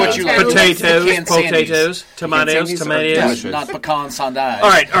 we all know what you like. Potatoes, Pecan sandies. potatoes, tomatoes, Sandies are tomatoes. delicious. Not pecan sandies. All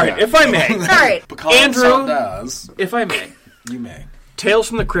right. If I may, All right. Pecan Andrew. sandies. if I may, You may. Tales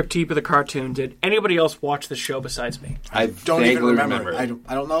from the Crypt Keeper, the cartoon. Did anybody else watch the show besides me? I Don't vaguely even remember. remember.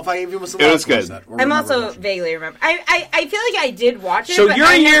 I don't know if I even was It allowed was to watch good. that. or I'm remember also watching it. vaguely remember. I feel like I did watch it. So but you're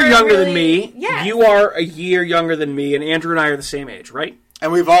I a year never younger than really- me. Yeah. You are a year younger than me, and Andrew and I are the same age, right?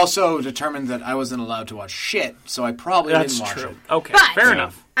 And we've also determined that I wasn't allowed to watch shit, so I probably That's didn't watch true. it. Okay, But fair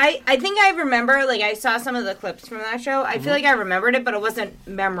enough. I think I remember, like, I saw some of the clips from that show. I feel like I remembered it, but it wasn't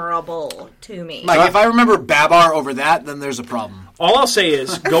memorable to me. Like, if I remember Babar over that, then there's a problem. All I'll say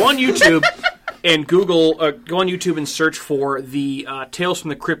is go on YouTube and Google, go on YouTube and search for the Tales from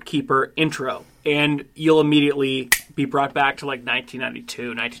the Crypt Keeper intro, and you'll immediately be brought back to like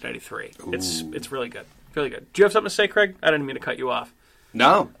 1992, 1993. It's really good, really good. Do you have something to say, Craig? I didn't mean to cut you off.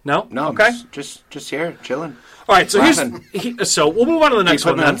 No, No? no. Okay. Just here, chilling. All right, so Laughing. so we'll move on to the next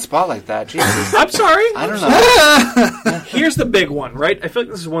Put one me on then. the spot like that. Jesus. I'm sorry. I don't know. Here's the big one, right? I feel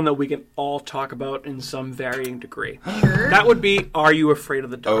like this is one that we can all talk about in some varying degree. That would be Are You Afraid of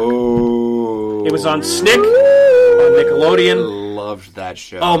the Dark? Oh, It was on Snick, on Nickelodeon. Loved that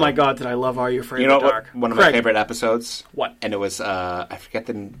show. Oh my god, did I love Are You Afraid You know of the what? Dark? One of Craig, my favorite episodes. What? And it was I forget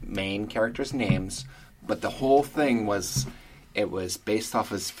the main characters' names, but the whole thing was. It was based off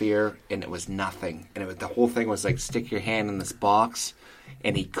his fear, and it was nothing. And the whole thing was like, stick your hand in this box,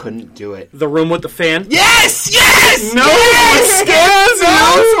 and he couldn't do it. The Room with the Fan? Yes! Yes! No, Yes!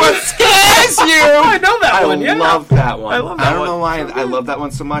 Knows what scares you! I know that one, yeah. love that one. I love that don't one. know why I love that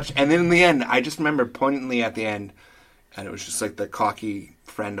one so much. And then in the end, I just remember poignantly at the end, and it was just like the cocky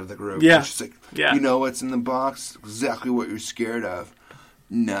friend of the group. Yeah. It was just like, Yeah. you know what's in the box? Exactly what you're scared of.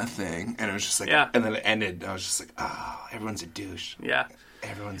 Nothing. And it was just like, Yeah. and then it ended. I was just like, oh, everyone's a douche. Yeah.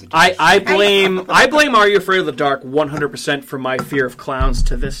 Everyone's a douche. I blame Are You Afraid of the Dark 100% for my fear of clowns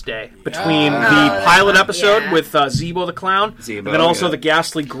to this day. Between the pilot episode yeah. with Zebo the Clown, Zebo, and then also yeah. the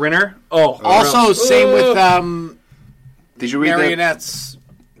Ghastly Grinner. Oh, Also, gross. same with Did you read marionettes.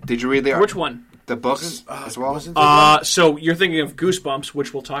 Did you read the Which one? the books as well? Wasn't there So you're thinking of Goosebumps,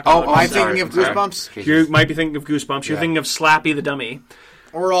 which we'll talk Oh, about. Am I in a second. thinking of Sorry. Goosebumps? Jesus. You might be thinking of Goosebumps. You're Yeah. thinking of Slappy the Dummy.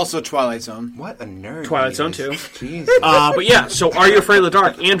 Or also Twilight Zone. What a nerd. Twilight he Zone is. too. Jesus. But yeah, so Are You Afraid of the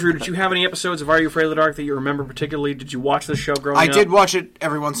Dark? Andrew, did you have any episodes of Are You Afraid of the Dark that you remember particularly? Did you watch this show growing up? I did watch it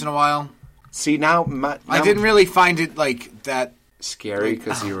every once in a while. See, now I didn't really find it like that scary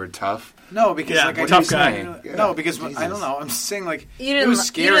because you were tough. No, because Yeah, like I tough just guy. No, because I don't know. I'm saying like You didn't, it was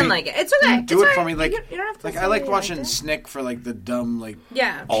scary. You didn't like it. It's okay. You do It's it for alright. me. Like you don't have to like say I liked you watching liked it. Snick for like the dumb like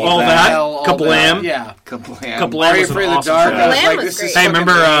Yeah. All that? all Kablam? that. Yeah. Kablam. Kablam Are you was an afraid of the awesome dark? show. I was Kablam like, was this is great. Hey, fucking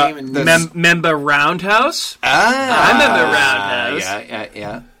remember lame and Member Roundhouse? Ah, I remember Roundhouse.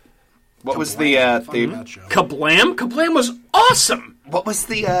 Yeah. What was Fuck the that show. Kablam? Kablam was awesome. what was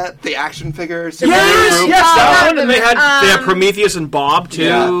the action figures? Yes, that one. And they had Um, Prometheus and Bob too.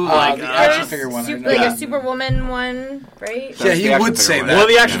 Yeah, like the There action was figure one. I know. like Yeah. a Superwoman one, right? Yeah, was he the action would figure say one. that. one of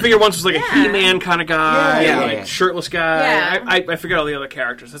the action figure ones was like a Yeah. He-Man kind of guy, Yeah. like Yeah. shirtless guy. Yeah. I forget all the other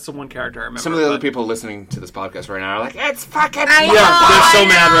characters. That's the one character I remember. Some of the other but- people listening to this podcast right now are like, it's fucking. I know, Yeah, they're so I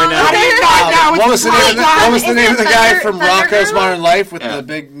mad right now. know. How do you not know? What was the name of the, what was the, Is name it of the guy Thunder- from Thunder Rocko's Girl? Modern Life with Yeah. the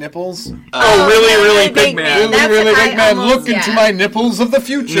big nipples? Oh, really, yeah, really the big man. Really, That's really what big I man. almost- Look into yeah. my nipples of the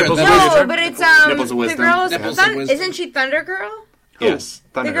future. Nipples Then of the we- No, future. but it's Nipples of the wisdom. girl's Nipples of wisdom. isn't she Thunder Girl? Yes,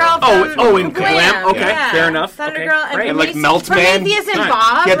 The Thunder girl Girl. from in Kablam? Okay, fair enough. Thunder Okay, Girl and great. And, like, Prometheus- Meltman. Prometheus and Right.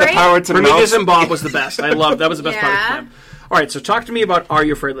 Bob, He had the right? power to Prometheus melt. and Bob was the best. I loved that was the best part of Yeah. Kablam. All right, so talk to me about Are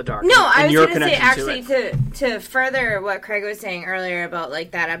You Afraid of the Dark? No, I and was your going to say connection actually it. to further what Craig was saying earlier about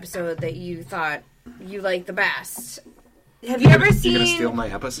like that episode that you thought you liked the best. Have you ever seen? You gonna steal my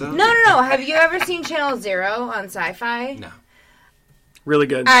episode? No. Have you ever seen Channel Zero on Sci-Fi? No. Really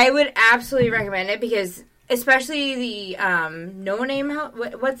good. I would absolutely recommend it because, especially the No Name House.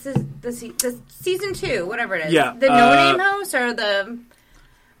 What's the season 2? Whatever it is. Yeah, The No Name House or the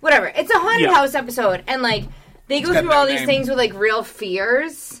whatever. It's a haunted Yeah. house episode, and like they go got through no all these name. things with like real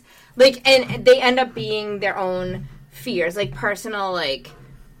fears, like, and they end up being their own fears, like personal like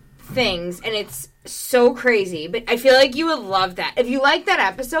things, and it's so crazy. But I feel like you would love that. If you like that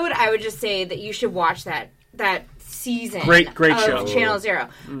episode, I would just say that you should watch that season. Great of show. Channel Zero.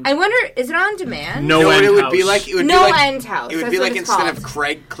 I wonder, is it on demand? No You know what End it would House. be like? It would No be like, End House. It would That's be what like it's instead called. of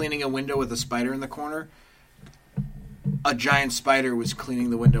Craig cleaning a window with a spider in the corner, a giant spider was cleaning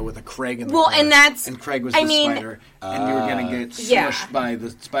the window with a Craig in the Well, corner. and that's- and Craig was I the mean- spider, and you were gonna get smushed Yeah. by the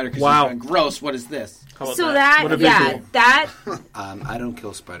spider because Wow. going, gross. What is this? How about So What that, a yeah, visual. that. I don't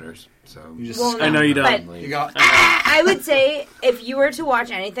kill spiders, so You just Well, I know you don't. But you go. I would say if you were to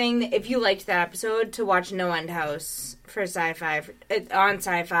watch anything, if you liked that episode, to watch No End House for Sci-Fi on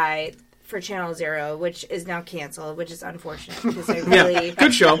Sci-Fi for Channel Zero, which is now canceled, which is unfortunate because I really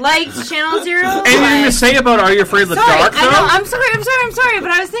Good show. liked Channel Zero. Anything to say about Are You Afraid of the Sorry, Dark, though? I know. I'm sorry. But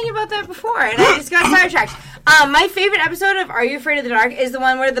I was thinking about that before, and I just got sidetracked. My favorite episode of Are You Afraid of the Dark is the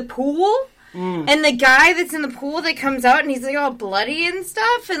one where the pool. And the guy that's in the pool that comes out and he's like all bloody and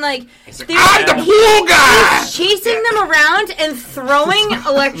stuff, and like I'm the pool guy. he's chasing them around and throwing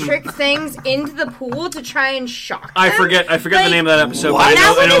electric things into the pool to try and shock them. I forget Like, the name of that episode. What? But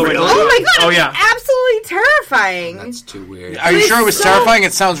That I know one what is, you're oh talking my about. god! Oh It's yeah. absolutely terrifying. That's too weird. Are you It's sure it was so- terrifying?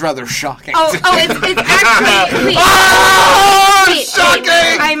 It sounds rather shocking. Oh, it's actually. Wait, Oh, wait, shocking!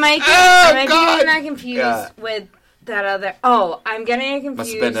 I might Oh, be God! getting that confused Yeah. with that other. Oh, I'm getting it Must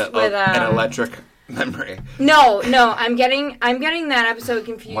confused have been with an electric memory. No, I'm getting that episode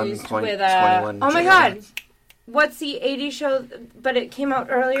confused 1.21 with oh my god. gigabytes. What's the 80s show but it came out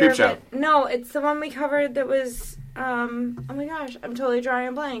earlier? Creepshow. But no, it's the one we covered that was oh my gosh, I'm totally drawing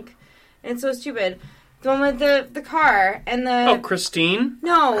a blank. And it's so stupid. The one with the car and the Oh, Christine?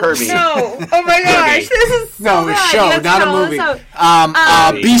 no, Herbie. no. Oh my gosh, this is so No, a bad. show, You have to not a spell this movie.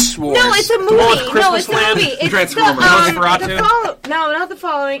 out. Beast Wars. No, it's a movie. one with No, Christmas it's a Land? movie. It's Transformers. the No, not the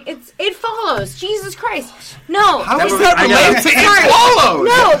following. It follows. Jesus Christ. No. How it's is the- that related to Sorry. It Follows?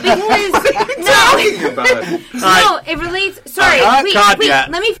 No, because Talking about it. no, it relates. Sorry, wait, God, wait. yeah.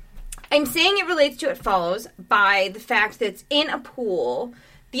 Let me. I'm saying it relates to It Follows by the fact that it's in a pool.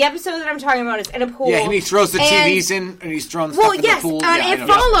 The episode that I'm talking about is in a pool. Yeah, and he throws the and- TVs in, and he's throwing Well, stuff in yes, the pool. and Yeah, I It know.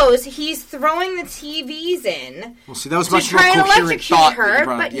 Follows. He's throwing the TVs in. Well, see, that was To much more try and coherent electrocute thought. that you her,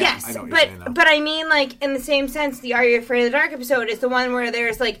 brought- but yeah, yes, I know what you're saying now. but I mean, like in the same sense, the Are You Afraid of the Dark episode is the one where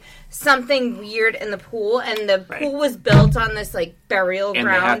there's like something weird in the pool, and the pool was built on this like burial And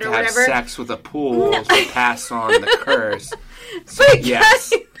they have ground to or have whatever. sex with a pool to pass on the curse. But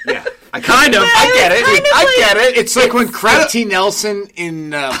Yes. Yeah. Kind of. I get it. kind of I like- get it. It's like when Craig T. Nelson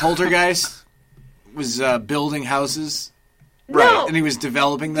in Poltergeist was building houses. No. And he was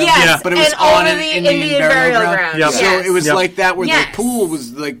developing them. Yes, Yeah. But it was and on over an the Indian burial ground. Yep. So Yes. it was Yep. like that where Yes. the pool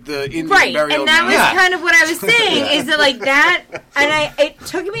was like the Indian Right, burial and that ground. was Yeah. kind of what I was saying. Is that like that? And it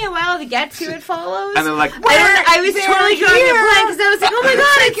took me a while to get to It Follows. And they're like, I was totally drawing a blank because I was like, oh my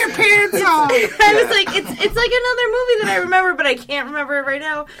god, Take your pants off. I was like, it's like another movie that I remember, but I can't remember it right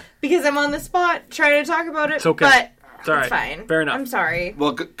now because I'm on the spot trying to talk about it. It's okay. But It's all right. It's fine. Fair enough. I'm sorry.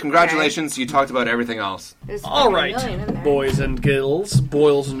 Well, congratulations. You talked about everything else. There's All fucking right, a million in there. boys and girls,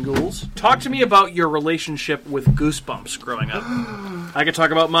 boils and ghouls. Talk to me about your relationship with Goosebumps growing up. I could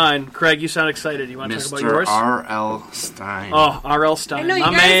talk about mine. Craig, you sound excited. You want to talk about Mr. yours? R.L. Stein. Oh, R.L. Stein. I know you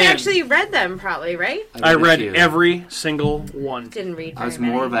my guys man. actually read them, probably, right? I did read too. every single one. Didn't read. I was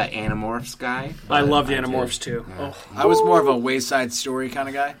very more of many. an Animorphs guy. I loved did. Animorphs too. Yeah. Oh, I was more of a Wayside Story kind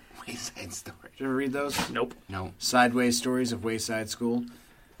of guy. Wayside Story. Did you ever read those? nope. No, Sideways Stories of Wayside School.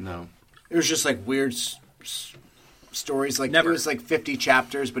 no. It was just like weird stories. Like Never. it was like 50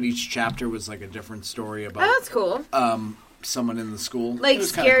 chapters, but each chapter was like a different story Oh, about that's cool. someone in the school. Like It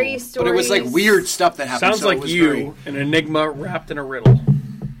was kinda scary But it was like stories. weird stuff that happened. Sounds so it like was you, very- an enigma wrapped in a riddle.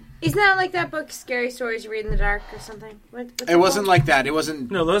 Isn't that like that book, Scary Stories You Read in the Dark or something? What's It wasn't called? like that. It wasn't.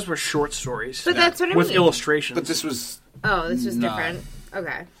 No, those were short stories. But that's what I with mean. illustrations. But this was. Oh, this was Nah. different.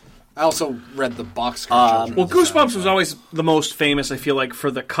 Okay. I also read the Boxcar Children. Well, at the time, Goosebumps so- was always the most famous, I feel like, for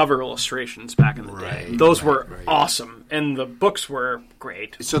the cover illustrations back in the day. Right, Those right, were right. awesome, and the books were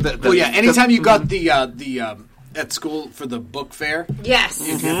great. So the Well, yeah. Anytime you got the at school for the book fair, Yes.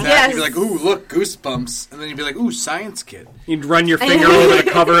 you get that, Yes. you'd be like, "Ooh, look, Goosebumps," and then you'd be like, "Ooh, Science Kid." You'd run your finger over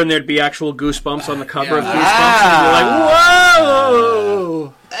the cover, and there'd be actual goosebumps on the cover of Yeah. Goosebumps, and you'd be like,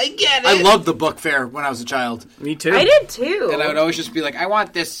 "Whoa!" I get it. I loved the book fair when I was a child, Me too. I did too. and I would always just be like, "I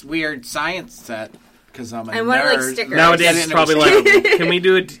want this weird science set." Because I'm a I wanted, like, nerd. stickers. Nowadays, Yeah, it's and it probably was like, terrible. can we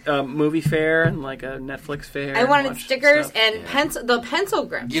do a movie fair and like a Netflix fair? I and wanted watch stickers stuff? and the pencil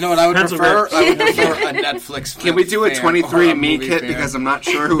grips. You know what I would Pencil prefer? grip. I would prefer a Netflix. Can we do a fair 23 or Me movie kit fair. because I'm not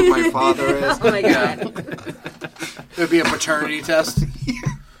sure who my father is? Oh my god. It would be a paternity test.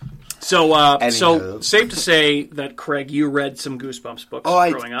 So, so Anywho. safe to say that Craig, you read some Goosebumps books Oh,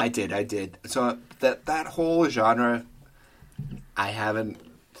 growing up. I did. So that whole genre, I haven't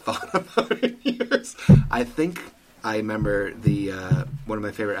thought about in years. I think I remember the one of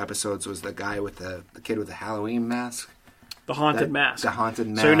my favorite episodes was the guy with the kid with the Halloween mask. The Haunted That- Mask. The Haunted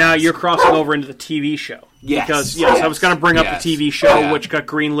Mask. So now you're crossing over into the TV show. Yes. Because, yes, I was going to bring up Yes. the TV show, Yeah. which got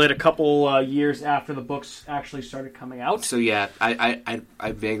greenlit a couple years after the books actually started coming out. So yeah,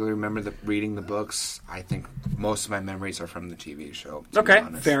 I vaguely remember reading the books. I think most of my memories are from the TV show. To be Okay,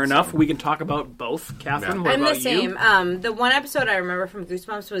 honest. fair enough. So- We can talk about both. Catherine, what I'm about the same. you? The one episode I remember from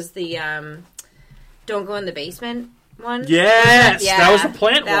Goosebumps was the Don't Go in the Basement one. Yes, Yeah, that was the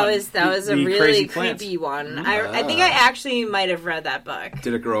plant that one. Was that was a The really crazy plant. creepy one. I think I actually might have read that book.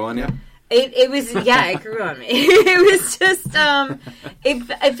 Did it grow on you? It was it grew on me. It was just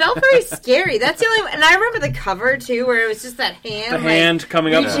it felt very scary. That's the only and I remember the cover too, where it was just that hand, The hand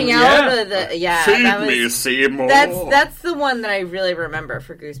coming up. reaching Yeah. out of the that was, Seymour. that's the one that I really remember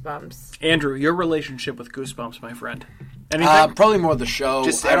for Goosebumps. Andrew, your relationship with Goosebumps, my friend. Anything? Probably more the show.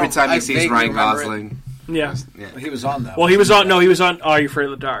 Just I every don't- time I he sees vaguely Ryan remember it. yeah. Gosling. Yeah. He was on that. Well, he was on. No, he was on. Are You Afraid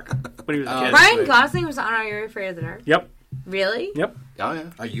of the Dark? When he was a kid. Ryan Right. Gosling was on Are You Afraid of the Dark? Yep. Really? Yep. Oh yeah.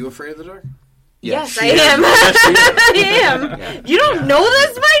 Are you afraid of the dark? Yes, I she is. am. I am. Yeah. You don't know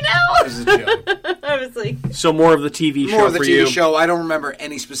this by now? This is a joke. I was like, So more of the TV show More of the for TV you. show. I don't remember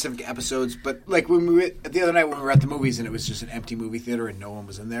any specific episodes, but like when we were, the other night when we were at the movies and it was just an empty movie theater and no one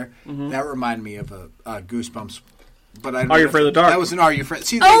was in there, that reminded me of a Goosebumps. But I don't Are You know Afraid of if- the Dark? That was an Are You Afraid?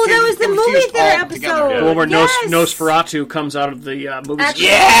 See, oh, they that was the confused movie all theater together. episode. Well, where Yes. Nosferatu comes out of the movie. Actually,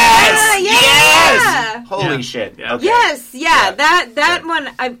 Yes! yeah. Holy Yeah. shit. Yeah. Okay. Yes, yeah, that Yeah. one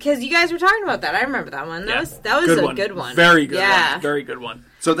because you guys were talking about that. I remember that one. That was a good one. Very good Yeah. one. Very good one.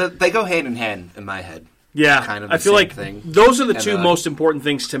 So they go hand in hand in my head. Yeah, Kind of I the feel same like thing. those are the And, two most important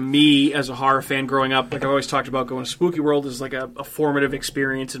things to me as a horror fan growing up. Like I've always talked about, going to Spooky World is like a formative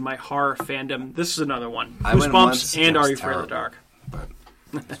experience in my horror fandom. This is another one. I went once, Goosebumps it and was Are You Afraid of the terrible. Dark?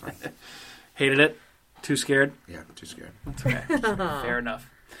 But that's fine. Hated it. Too scared. Yeah, I'm too scared. That's okay. Fair enough.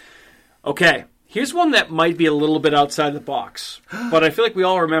 Okay, here's one that might be a little bit outside the box, but I feel like we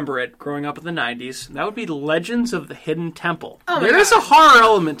all remember it growing up in the 90s. And that would be Legends of the Hidden Temple. Oh my There is God. a horror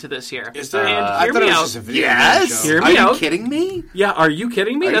element to this here. Is there? And I hear thought me it was out. just a video Yes. game show. Hear Are me you out. kidding me? Yeah, are you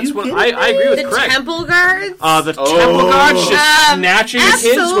kidding me? Are That's you what kidding I agree with The Craig. Temple Guards. The temple guards just snatching kids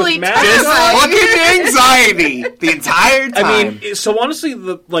absolutely with magic. Just terrifying. fucking anxiety the entire time. I mean, so honestly,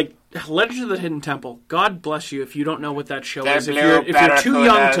 Legends of the Hidden Temple. God bless you if you don't know what that show The is. If Blue you're too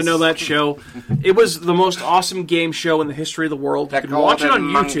young to Barracudas. know that show, it was the most awesome game show in the history of the world. You The can watch it on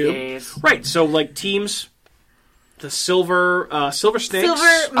Golden YouTube. Monkeys. Right. So teams, the Silver Snakes. Silver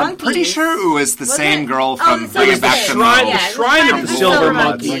I'm Monkeys. pretty sure it was the same it? girl Oh, from the Bring Silver It Back to Snakes. Shrine, Mo. the Yeah, Shrine of the Silver Silver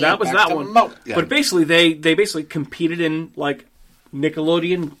Monkey. Monkey. That was Back that to one. Mo. Yeah. But basically, they basically competed in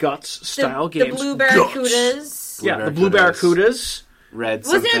Nickelodeon Guts style the games. Blue Guts. Barracudas. Yeah, the Blue Barracudas. Red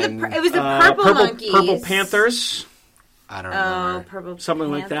Wasn't something. it the purple monkeys? Purple Panthers. I don't Oh, remember. Purple something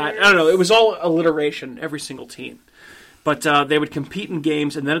like that. Panthers. I don't know. It was all alliteration, every single team. But they would compete in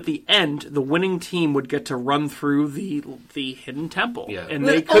games, and then at the end, the winning team would get to run through the hidden temple. Yeah. And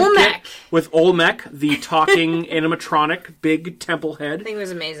With they could Olmec. get with Olmec, the talking animatronic big temple I head. think it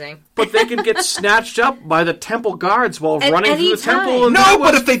was amazing. But they could get snatched up by the temple guards while At running through any the temple. time. And No, that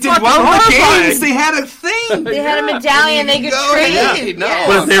but was if they did fucking well in the horrifying. games, they had a thing. They had a medallion they could Go trade. ahead. No. Yeah.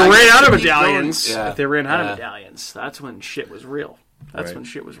 But if they I ran out of keep going. medallions, Yeah. if they ran out Yeah. of medallions, that's when shit was real. That's Right. when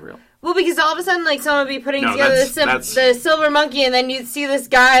shit was real. Well, because all of a sudden, like, someone would be putting No, together that's- the silver monkey, and then you'd see this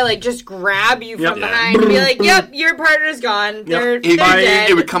guy, like, just grab you Yep. from Yeah. behind and be like, yep, your partner's gone. They're It, dead.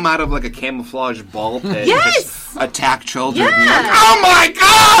 it would come out of like a camouflage ball pit. Yes! And just attack children. Yeah. And be like, oh my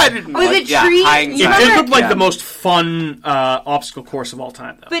god! And, With like, a tree. high You It know anxiety. did that- look like Yeah. the most fun obstacle course of all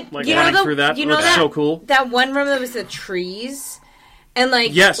time, though. But like you know running through that, you it know looks that so cool. that one room that was the trees, and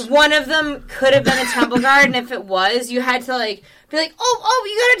like Yes. one of them could have been a temple guard, and if it was, you had to like be like, oh,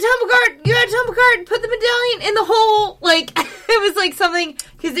 you got a temple guard, put the medallion in the hole, like it was like something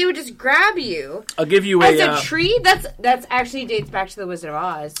because they would just grab you I'll give you as a a tree. That's actually dates back to the Wizard of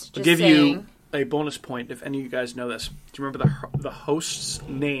Oz. Just I'll give saying. you a bonus point if any of you guys know this. Do you remember the host's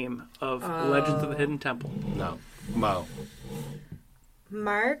name of Legends of the Hidden Temple? No. Mo.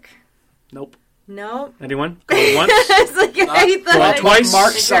 Mark. Nope. No. Anyone? Going once? It's like, I thought Well, I- twice.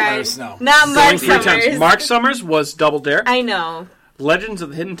 Mark I Summers, tried. no. Not Going Mark three Summers. times. Mark Summers was Double Dare. I know. Legends of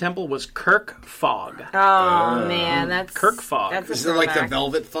the Hidden Temple was Kirk Fogg. Oh man, that's Kirk Fogg. That's a Is it like the throwback.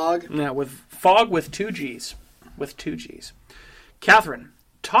 Velvet Fog? Yeah, with Fogg with two G's. With two G's. Catherine,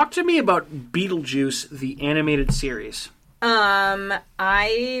 talk to me about Beetlejuice, the animated series.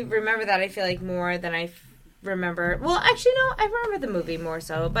 I remember that. I feel like more than I remember. Well, actually, no, I remember the movie more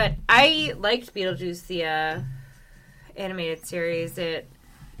so. But I liked Beetlejuice, the animated series. It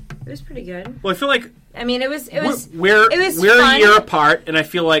was pretty good. Well, I feel like I mean, it was we're it was a fun. year apart, and I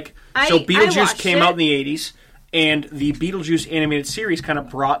feel like I Beetlejuice watched came it. out in the 80s, and the Beetlejuice animated series kind of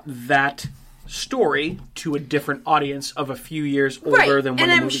brought that story to a different audience of a few years older right. than when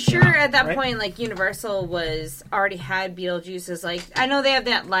and the I'm movie sure came out, at that right? point, like Universal was already had Beetlejuice as like I know they have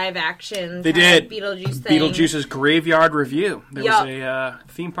that live action. They kind of did. Beetlejuice thing. Beetlejuice's Graveyard Review. There Yup. was a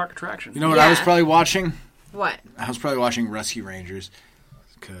theme park attraction. You know what I was Yeah. probably watching? What? I was probably watching Rescue Rangers.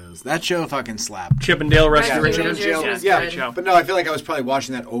 Because that show fucking slapped. Chip and Dale Rescue Rescue Rangers. Rangers Yeah, was great good. show. But no, I feel like I was probably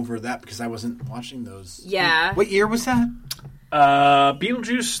watching that over that because I wasn't watching those. Yeah. What year was that?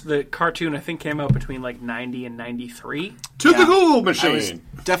 Beetlejuice, the cartoon, I think came out between like 90 and 93. To Yeah. the Google I was machine.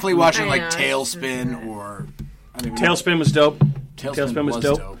 definitely watching I like know, Tailspin or I don't even know. Tailspin was dope. Tailspin was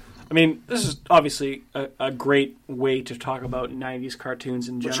dope. I mean, this is obviously a great way to talk about 90s cartoons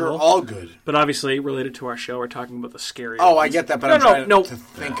in Which general. are all good. But obviously, related to our show, we're talking about the scary Oh, I ones. get that, but No, I'm no, trying no. to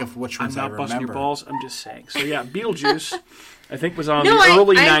think of which I'm ones I not busting remember. your balls. I'm just saying. So yeah, Beetlejuice, I think was on No, the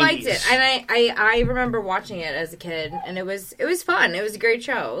early I 90s. liked it, and I remember watching it as a kid, and it was fun. It was a great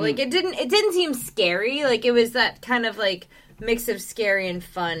show. Like it didn't seem scary. Like it was that kind of like mix of scary and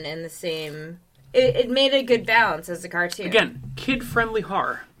fun in the same. It made a good balance as a cartoon. Again, kid-friendly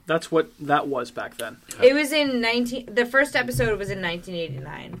horror. That's what that was back then. It was in the first episode was in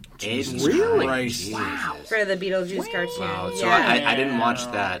 1989 Jesus Really? Christ. Wow. for the Beetlejuice cartoon. Wow. So yeah, I didn't watch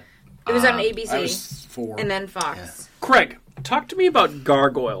that. it was on I ABC was 4. and then Fox. Craig, talk to me about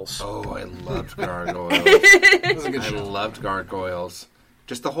gargoyles. Oh, I loved gargoyles. That was a good I show. loved gargoyles.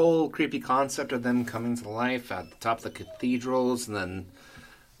 Just the whole creepy concept of them coming to life at the top of the cathedrals, and then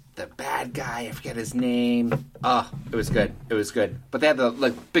the bad guy, I forget his name. Oh, it was good. It was good. But they had the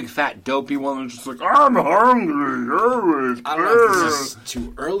like big fat dopey one that's just like, I'm hungry. I don't know if this is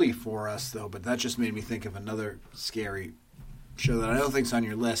too early for us, though, but that just made me think of another scary show that I don't think's on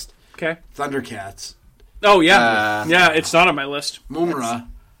your list. Okay. Thundercats. Oh yeah, yeah. It's not on my list. Mumra.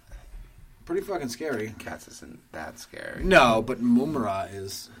 Pretty fucking scary. Cats isn't that scary. No, but Mumra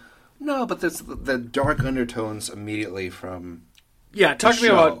is... No, but there's the dark undertones immediately from Yeah, talk to me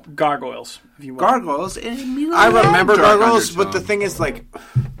show. about gargoyles. If you want. gargoyles. And immediately I had remember dark Gargoyles, but the undertone. thing is, like,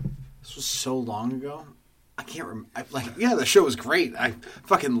 this was so long ago. I can't remember. Yeah, the show was great. I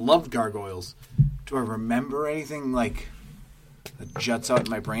fucking loved Gargoyles. Do I remember anything, like, that juts out in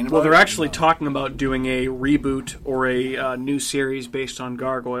my brain about Well, they're it? actually No. talking about doing a reboot or a new series based on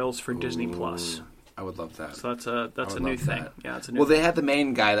gargoyles for Disney Plus. I would love that. So that's I a would new love thing. that. Yeah, it's a new. Well, thing. they had the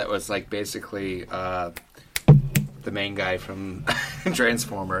main guy that was like basically the main guy from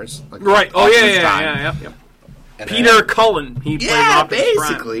Transformers, like Right. Oh Optimus yeah. Prime. And Peter then- Cullen. He played Yeah, Optimus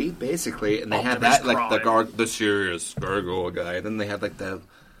Prime. basically, and they had Optimus that like Prime. the serious gargoyle guy. Then they had like the,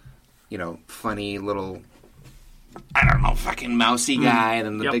 funny little I don't know, fucking mousy guy, and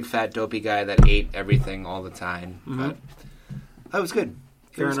then the big fat dopey guy that ate everything all the time. But that was good.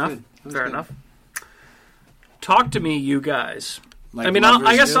 Fair enough. Talk to me, you guys. Like I mean, lovers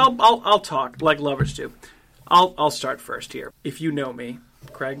I guess do? I'll talk like lovers do. I'll start first here. If you know me,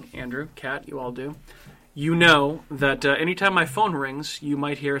 Craig, Andrew, Kat, you all do. You know that anytime my phone rings, you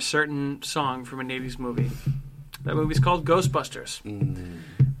might hear a certain song from an 80s movie. That movie's called Ghostbusters.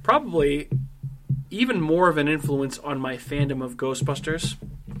 Probably even more of an influence on my fandom of Ghostbusters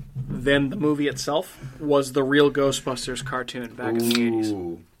than the movie itself was the real Ghostbusters cartoon back in the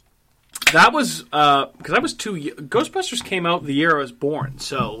 80s. That was, because I was Ghostbusters came out the year I was born,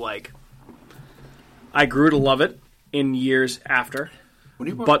 so, like, I grew to love it in years after. When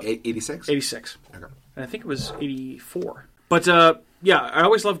are you born? But 86? 86. Okay. And I think it was 84. But, yeah, I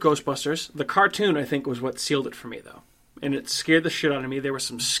always loved Ghostbusters. The cartoon, I think, was what sealed it for me, though. And it scared the shit out of me. There were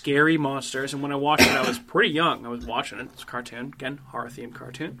some scary monsters, and when I watched it, I was pretty young. I was watching it. It's a cartoon. Again, horror-themed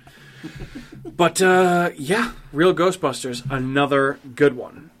cartoon. But, yeah, real Ghostbusters, another good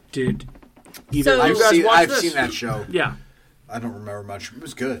one. Did either So- of you guys watch I've this? seen that show. Yeah. I don't remember much. It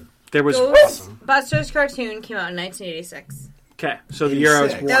was good. There was... Ghostbusters cartoon came out in 1986. Okay, so the year I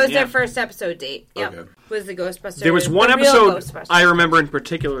was 86. born. That was yeah. their first episode date. Yep. Okay. Was the Ghostbusters. There was one the real episode Ghostbusters. I remember in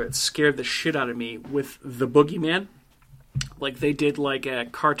particular that scared the shit out of me with the Boogeyman. Like, they did, like, a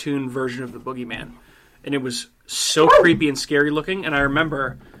cartoon version of the Boogeyman. And it was so creepy and scary looking. And I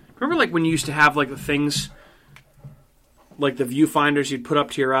remember, like, when you used to have, like, the things, like the viewfinders you'd put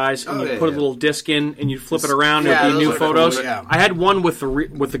up to your eyes, and you'd put a little disc in, and you'd flip it around, Yeah, and it'd be those new are photos. cool, yeah. I had one with the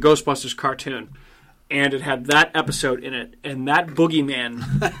Ghostbusters cartoon. And it had that episode in it. And that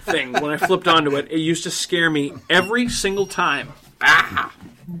Boogeyman thing, when I flipped onto it, it used to scare me every single time. Ah!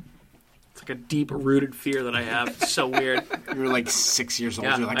 It's like a deep-rooted fear that I have. It's so weird. You were like 6 years old.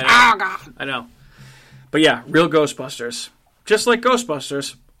 Yeah, You're like, I know. oh, God. I know. But yeah, real Ghostbusters. Just like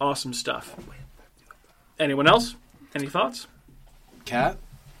Ghostbusters, awesome stuff. Anyone else? Any thoughts? Cat?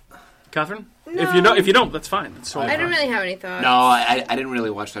 Catherine? No. If you don't, that's fine. That's totally I don't fine. really have any thoughts. No, I didn't really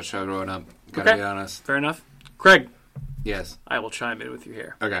watch that show growing up. Gotta be honest. Fair enough. Craig, Yes. I will chime in with you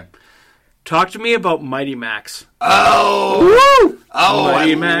here. Okay. Talk to me about Mighty Max. Oh! Woo! Oh,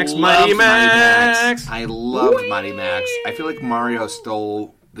 Mighty I Max, loved Mighty Max. I loved Mighty Max. I feel like Mario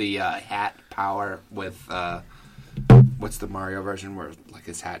stole the hat power with what's the Mario version where like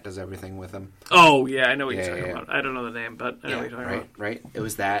his hat does everything with him? Oh, yeah, I know what you're Yeah, talking yeah. about. I don't know the name, but I know what you're talking Right. It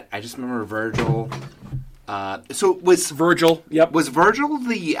was that. I just remember Virgil. So was about. Virgil, yep. Virgil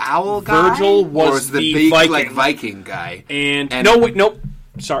the owl guy? Virgil Or was the the big Viking. like Viking guy? And And- nope.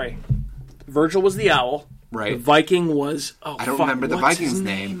 Sorry. Virgil was the owl. Right. The Viking was... Oh, I don't fuck, remember the what's Viking's his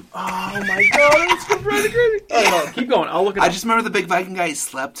name. Oh, my God. It's so crazy. Oh, no, keep going. I'll look it I up. just remember the big Viking guy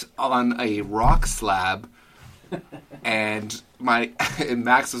slept on a rock slab, and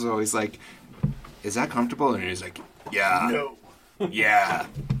Max was always like, "Is that comfortable?" And he's like, "Yeah, no, yeah,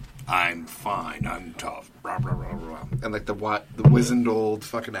 I'm fine, I'm tough." Blah, blah, blah, blah. And like the wizened old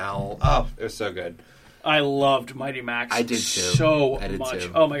fucking owl. Oh, it was so good. I loved Mighty Max. I did too. So I did much.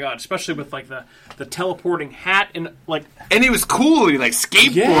 too. Oh, my God. Especially with, like, the teleporting hat and, like... And he was cool. He like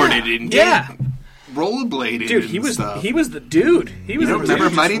skateboarded and Yeah. rollerbladed. Dude, and he was stuff. the dude. He was You the don't dude remember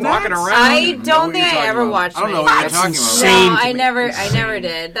just Mighty walking Max? around. I don't what think you're I talking ever about. watched I don't know Mighty what Max. you're talking about. insane. No, to I me. never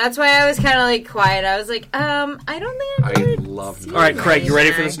did. That's why I was kind of like quiet. I was like, I don't think I've I ever loved seen All right, Craig, Mighty you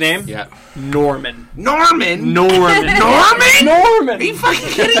ready for Max. this name? Yeah. Norman. Norman. Norman. Are you fucking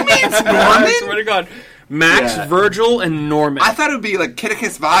kidding me? It's I Norman. swear to God. Max, Yeah. Virgil, and Norman. I thought it would be like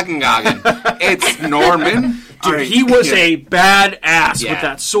Kitticus Wagengagen. It's Norman. Dude, he was a badass Yeah. with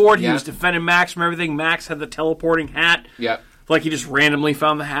that sword. He Yeah. was defending Max from everything. Max had the teleporting hat. Yep. Like, he just randomly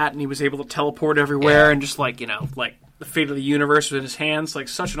found the hat, and he was able to teleport everywhere, Yeah. and just, like, like, the fate of the universe was in his hands. Like,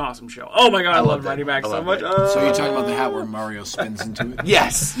 such an awesome show. Oh, my God, I love loved it. Mighty Max I so loved much. it. So you're talking about the hat where Mario spins into it?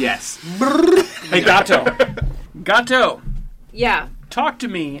 Yes. Hey, Gato, Yeah. talk to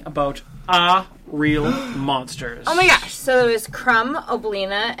me about real monsters. Oh my gosh. So there was Crumb,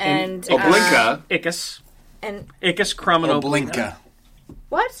 Oblina, and Oblinka. Icus. and Icus, Crumb, and Oblina. Oblinka.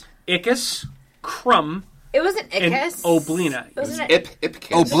 what? Icus, Crumb, It wasn't and Icus. Oblina. Wasn't it?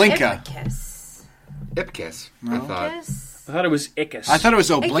 Ipkiss. Oblinka. Icus. Ipkiss. I thought. Icus? I thought it was Icus. I thought it was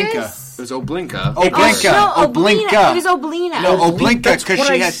Oblinka. Icus? It was Oblinka. Oblinka. Oh, no, Oblina. Oblinka. It was Oblina. No, Oblinka, That's because what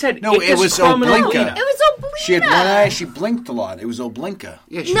she I had... said. No, it Icus, was Crumb, and Oblinka. Oblina. It was Oblina. She had one eye, she blinked a lot. It was Oblinka.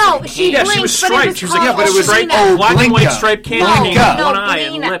 Yeah, she No, was she Yeah, blinked, she was but it striped. was She was like called but it was striped, Oblina. black and white Blinka. striped candy Blinka. cane with No, one eye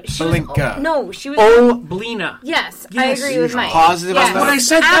and Oblina. lips. Blinka. No, she was. Oblina. Yes, I Yes. agree with You're Mike. positive on yes. that? What I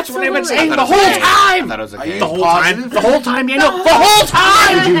said, that's what I've been saying Absolutely. the whole time. I thought it was a Are you game. The whole positive? time. The whole time, Daniel. The whole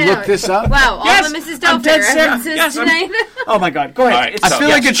time. Did you look this up? Wow, all Yes, the Mrs. I'm dead Doubtful serious. references Yes, I'm- tonight. Oh my God. Go ahead. All right, It's- I feel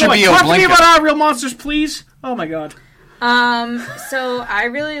like it should go be ahead. Talk to me Oblinka. about our real monsters, please. Oh my God. So I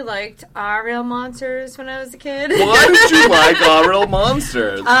really liked Our Real Monsters when I was a kid. Why did you like Our Real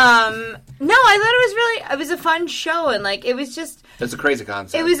Monsters? No, I thought it was a fun show, and like it was just It's a crazy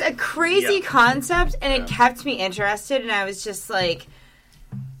concept. it was a crazy Yeah. concept, and it kept me interested, and I was just like,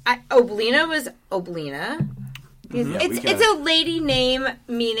 Oblina was Oblina. It's a lady name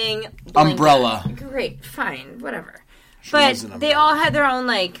meaning Blinka. Umbrella. Great, fine, whatever. was But an they umbrella. all had their own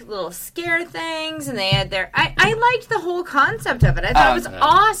like little scare things, and they had their. I liked the whole concept of it. I thought it was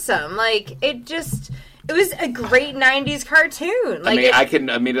awesome. Like it was a great '90s cartoon. Like I can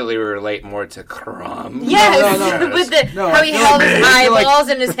immediately relate more to Crumb. yes, No. with the No, how I he feel held like- his I feel like- eyeballs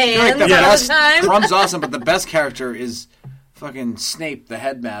in his I feel hands like the all best. the time. Crumb's awesome, but the best character is fucking Snape, the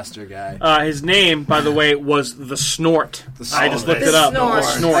headmaster guy. His name, by the way, was the Snort. I just looked it up. Snort. The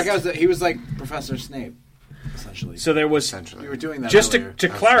Snort. That guy he was like Professor Snape, essentially. So there was. We were doing that Just earlier. to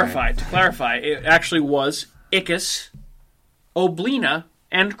clarify, it actually was Ickis, Oblina,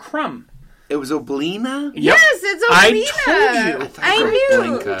 and Crumb. It was Oblina? Yep. Yes, it's I Oblina. told you. I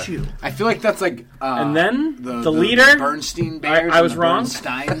knew. Blinka. I feel like that's like. And then the leader. Bernstein Bears. I was and the wrong.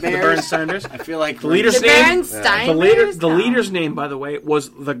 Bernstein The Bears. Bernsteiners. I feel like The leader's The name. Bernstein. The leader's name, by the way, was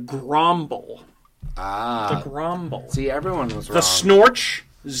the Gromble. The Ah. Gromble. See, everyone was wrong. The Snorch,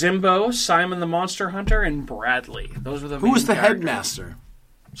 Zimbo, Simon the Monster Hunter, and Bradley. Those were the Who main was the characters. headmaster?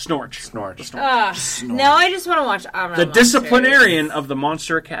 Snorch. Snorch. Now I just want to watch Our Real The Monsters. disciplinarian of the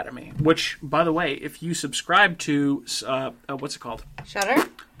Monster Academy, which, by the way, if you subscribe to, what's it called? Shutter?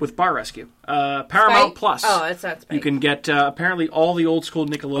 With Bar Rescue. Paramount Spike? Plus. Oh, it's not Spike. You can get, apparently, all the old school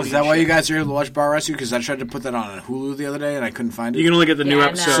Nickelodeon Is that why shit. you guys are able to watch Bar Rescue? Because I tried to put that on Hulu the other day and I couldn't find it. You can only get the new Yeah,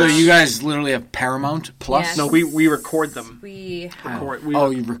 episodes. So you guys literally have Paramount Plus? Yes. No, we record them. We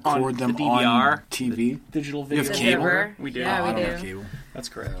You record them the DVR, on TV? digital You video. have cable? River. We do. Yeah, I we don't do. have cable. That's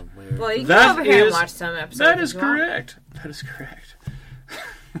correct. Well, you can That go over here and is- watch some episodes. That is if you want. correct. That is correct.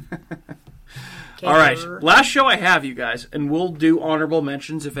 Okay. All right, last show I have, you guys, and we'll do honorable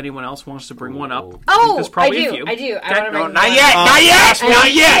mentions if anyone else wants to bring one up. Oh, There's probably I a do. few. I do. I Okay. want to No, bring Not one. yet! Not yet!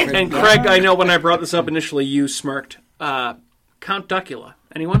 Not yet! And Craig, I know when I brought this up initially, you smirked. Count Duckula.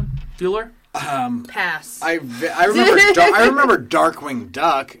 Anyone? Bueller? Pass. I remember Darkwing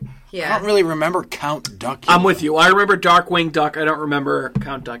Duck. Yeah. I don't really remember Count Duckula. I'm with you. I remember Darkwing Duck. I don't remember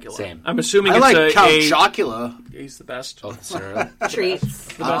Count Duckula. Same. I'm assuming I it's like Count a Chocula. He's the best. Oh, sorry. Treats.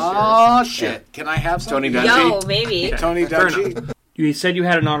 The best. Oh, shit. Can I have some? Tony Dungy. Yo, maybe. Tony Fair Dungy. You said you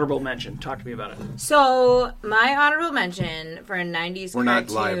had an honorable mention. Talk to me about it. So, my honorable mention for a 90s We're not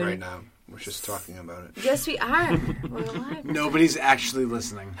cartoon. live right now. We're just talking about it. Yes, we are. We're live. Nobody's actually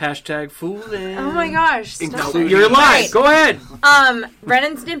listening. Hashtag fooling. Oh my gosh. Stop Including- it. You're live. Right. Go ahead. Ren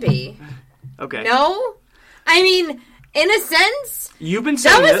and Stimpy. Okay. No? I mean, in a sense, You've been that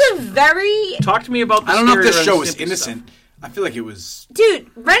saying was this. a very... Talk to me about the I don't know if this Ren show and was Stimpy innocent. I feel like it was. Dude,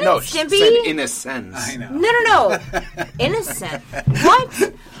 Ren No, and she Stimpy... said in a sense. I know. No. Innocent. What?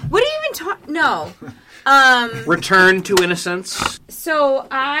 What are you even talking... No. Stuff. Return to innocence. So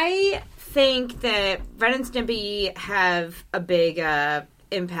I think that Ren and Stimpy have a big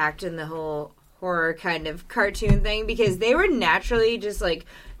impact in the whole horror kind of cartoon thing because they were naturally just like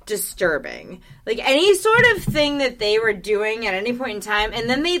disturbing. Like any sort of thing that they were doing at any point in time, and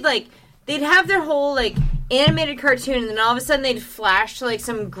then they'd have their whole like animated cartoon, and then all of a sudden they'd flash to like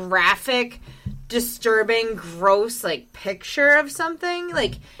some graphic, disturbing, gross like picture of something.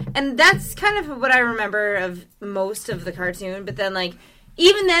 Like, and that's kind of what I remember of most of the cartoon. But then like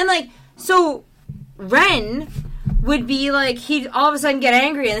even then like so Ren would be like, he'd all of a sudden get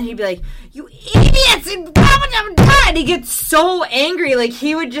angry, and then he'd be like, "You idiots!" And he'd get so angry, like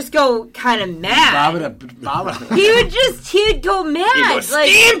he would just go kind of mad. He would go mad. Like,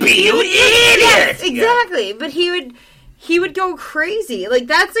 Stimpy, you idiot! yes, exactly. But he would go crazy. Like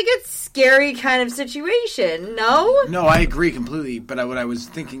that's like a scary kind of situation. No. No, I agree completely. But what I was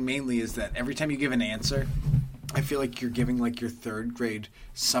thinking mainly is that every time you give an answer, I feel like you're giving like your third grade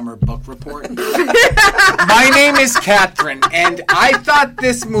summer book report. My name is Catherine, and I thought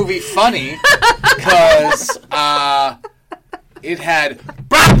this movie funny because it had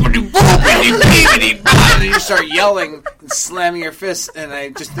and you start yelling and slamming your fists, and I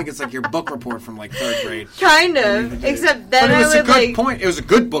just think it's like your book report from like third grade. Kind of. Except then But it I was a would good like. point. It was a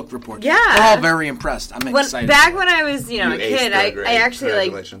good book report. Yeah. We're all very impressed. I'm excited. Back when I was, a You kid, aced third grade. I actually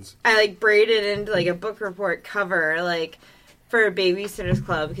Congratulations. I braided into like a book report cover, like for Babysitter's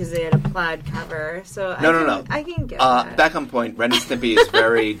Club because they had a plaid cover. So No. I can get that. Back on point. Ren and Stimpy is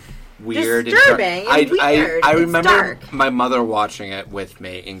very weird. Disturbing and weird. I It's remember dark. my mother watching it with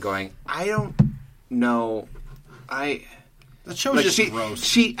me and going, I don't know. That show Like was just she, gross.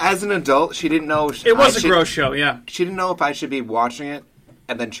 she, as an adult, she didn't know. It was a gross show, yeah. She didn't know if I should be watching it,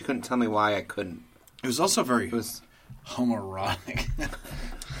 and then she couldn't tell me why I couldn't. It was also very It was homoerotic.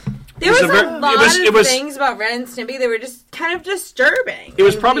 There was a ver- lot it was- of things about Ren and Stimpy that were just kind of disturbing. It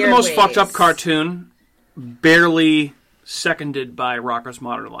was in probably the weird most fucked up ways. cartoon, barely seconded by Rocko's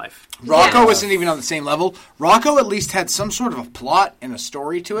Modern Life. Rocco Yeah. wasn't even on the same level. Rocco at least had some sort of a plot and a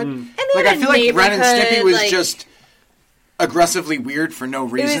story to it. And they Like had I a feel like Ren and Stimpy neighborhood, was like- just aggressively weird for no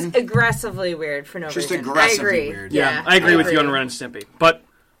It reason. was aggressively weird for no Just reason. aggressively I agree. weird. Yeah, I agree with you on Ren and Stimpy. But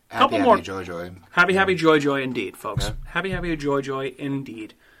couple happy, more. Joy Joy. Happy, joy, joy, indeed, folks. Yeah. Happy, joy, joy,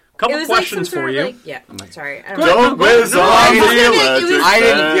 indeed. It Couple was questions like some for sort you. of like, yeah. Sorry. I Go don't ahead. know. whiz No, on I the was gonna- electric it was- I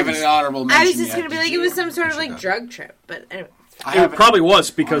didn't fence. give it an honorable mention I was just yet. going to be Did like, you? it was some sort of should like go. drug trip. But anyway. I It haven't- probably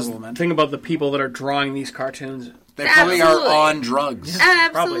was because Honorable mention. think about the people that are drawing these cartoons. They probably Absolutely. are on drugs.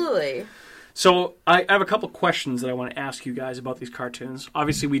 Absolutely. So I have a couple questions that I want to ask you guys about these cartoons.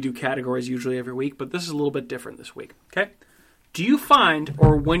 Obviously, we do categories usually every week, but this is a little bit different this week. Okay? Do you find,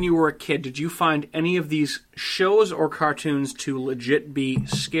 or when you were a kid, did you find any of these shows or cartoons to legit be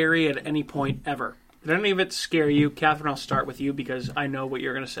scary at any point ever? Did any of it scare you? Catherine, I'll start with you because I know what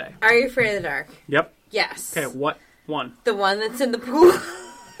you're going to say. Are you afraid of the dark? Yep. Yes. Okay, what one? The one that's in the pool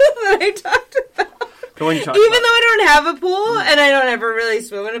that I talked about. The one you talked Even about. though I don't have a pool and I don't ever really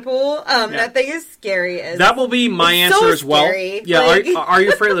swim in a pool, that thing is scary as That will be my It's answer so as well. scary. Yeah, Like- Are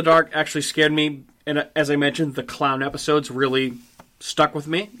You Afraid of the Dark actually scared me. And as I mentioned, the clown episodes really stuck with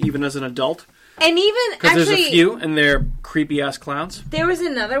me, even as an adult. And even Because actually, there's a few, and they're creepy-ass clowns. there was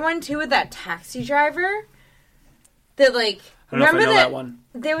another one too with that taxi driver. That like I don't know if I remember know that one.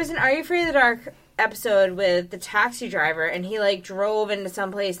 There was an Are You Afraid of the Dark episode with the taxi driver, and he like drove into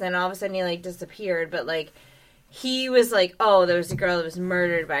some place, and then all of a sudden he like disappeared. But like he was like, oh, there was a girl that was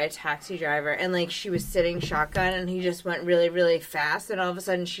murdered by a taxi driver, and like she was sitting shotgun, and he just went really, really fast, and all of a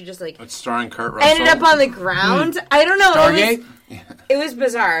sudden she just like It's starring Kurt Russell. ended up on the ground. I don't know. Stargate? It was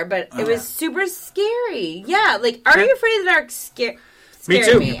bizarre, but it was super scary. Yeah, like Are You Afraid of the Dark? Me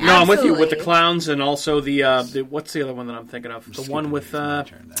too. Me. No, I'm with you with the Absolutely. clowns and also the what's the other one that I'm thinking of? The one with My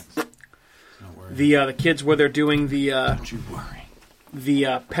turn next. Don't worry. the kids where they're doing Don't you worry.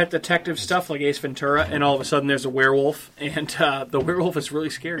 the pet detective stuff like Ace Ventura, and all of a sudden there's a werewolf, and the werewolf is really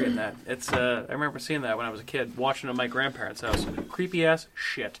scary in that. It's I remember seeing that when I was a kid, watching it at my grandparents' house. Creepy ass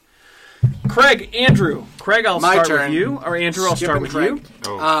shit. Craig, Andrew. Craig, I'll My start turn. with you, or Andrew, I'll start Skipping with Craig. you.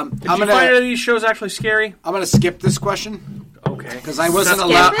 Oh. Did I'm you find any gonna of these shows actually scary? skip this question Okay. because I wasn't Skip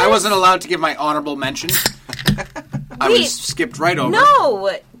allowed. it? I wasn't allowed to give my honorable mention. I Wait. was skipped right over.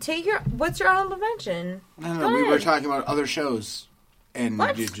 No, take your. What's your honorable mention? No, Go we were ahead. talking about other shows, and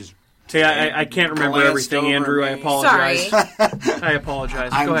What? you just. See, I can't remember Glanced everything, over Andrew. I me. apologize. Sorry. I apologize.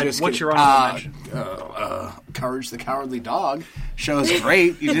 I'm Go ahead. just What's kidding. your honorable mention? Courage the Cowardly Dog show's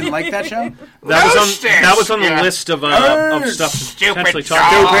great. You didn't like that show? That was on the list of stuff to potentially talk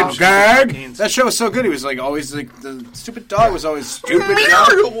about. Stupid dog. That show was so good. He was like always like the stupid dog was always stupid.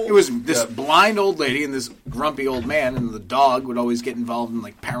 It was this blind old lady and this grumpy old man, and the dog would always get involved in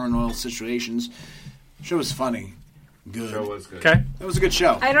like paranormal situations. The show was funny. Good. Show was good. Okay. That was a good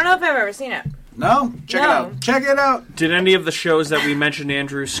show. I don't know if I've ever seen it. No? Check it No. out. Check it out. Did any of the shows that we mentioned,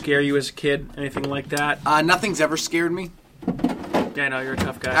 Andrew, scare you as a kid? Anything like that? Nothing's ever scared me. Yeah, I know you're a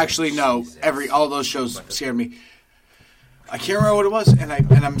tough guy. Actually, no. All those shows scared me. I can't remember what it was, and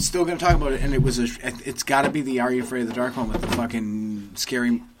I'm still going to talk about it. And it's got to be the Are You Afraid of the Dark one with the fucking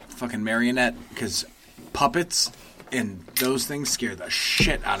scary fucking marionette, because puppets and those things scare the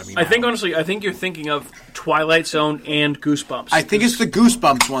shit out of me. I now. think honestly, you're thinking of Twilight Zone and Goosebumps. I think it's the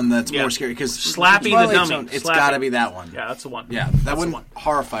Goosebumps one that's Yeah. more scary because Slappy the Dummy. It's Slappy. got to be that one. Yeah, that's the one. Yeah, that one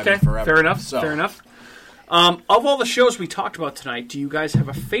horrified Okay, me forever. fair enough. So, Fair enough. Of all the shows we talked about tonight, do you guys have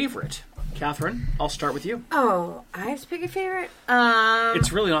a favorite? Catherine, I'll start with you. Oh, I have to pick a favorite.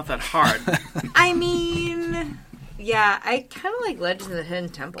 It's really not that hard. I mean, yeah, I kind of like Legends of the Hidden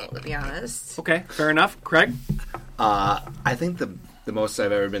Temple, to be honest. Okay, fair enough. Craig? I think the most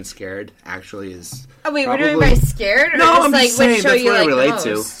I've ever been scared actually is. Oh wait, probably, we're doing by scared, or No, just I'm like just saying which show that's you what like I relate the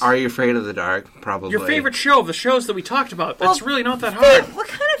to. most? Are You Afraid of the Dark? Probably. Your favorite show of the shows that we talked about. That's really not that hard. What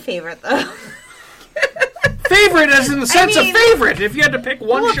kind of favorite though? Favorite as in the sense mean- of favorite. If you had to pick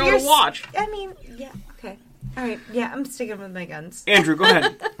one Well, if show you're to watch. I mean, yeah, okay. All right, yeah, I'm sticking with my guns. Andrew, go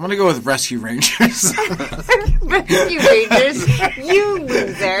ahead. I'm gonna go with Rescue Rangers. Rescue Rangers, you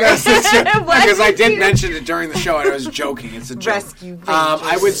loser. Because I did mention it during the show and I was joking. It's a joke. Rescue Rangers.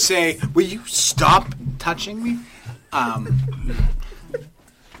 I would say, will you stop touching me?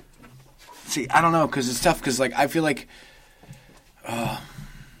 See, I don't know, because it's tough, because like I feel like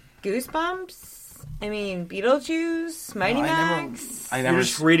Goosebumps? I mean, Beetlejuice, Mighty Max, I You're never.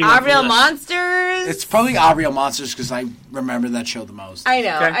 just reading off the Real list. Monsters. It's probably Our Real Monsters because I remember that show the most. I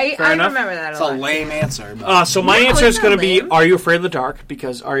know. Okay, fair I enough. remember that It's a a lot. lame answer. But So my No, answer it's is going to not be lame. Are You Afraid of the Dark?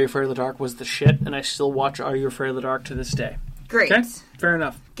 Because Are You Afraid of the Dark was the shit, and I still watch Are You Afraid of the Dark to this day. Great. Okay? Fair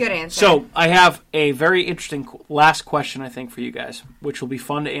enough. Good answer. So I have a very interesting last question, I think, for you guys, which will be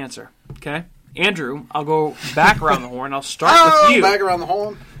fun to answer. Okay? Andrew, I'll go back around the horn. I'll start with you. back around the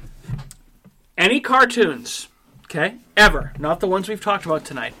horn. Any cartoons, okay, ever, not the ones we've talked about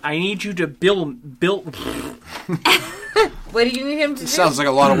tonight, I need you to build what do you need him to do? Sounds like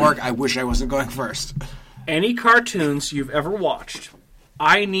a lot of work. I wish I wasn't going first. any cartoons you've ever watched.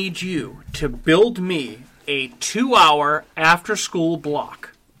 I need you to build me a 2-hour after-school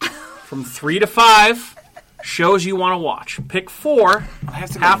block from 3 to 5 shows you want to watch. Pick 4, I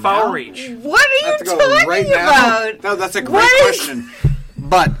have to go half-hour now? each. What I are have you to go talking right now. about? No, that's a great What is- question.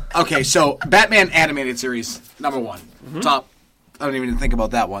 But okay, so Batman animated series number 1, top. I don't even think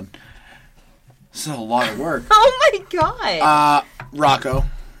about that one. This is a lot of work. Oh my god. Rocco,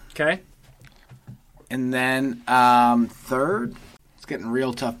 Okay? and then third. It's getting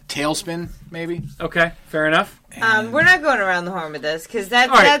real tough. Tailspin, maybe. Okay, fair enough. We're not going around the horn with this because All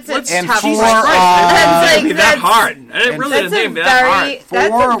right, that's let's- a And tough four, one. That's That's like, like- that hard. I didn't really that's think a it'd be that hard. very- That's a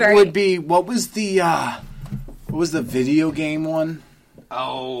 4 very- would be what was the video game one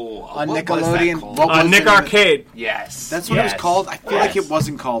Oh, on what was that Nickelodeon? called? What was Nick the name of it? Arcade. Yes. That's what it was called. I feel like it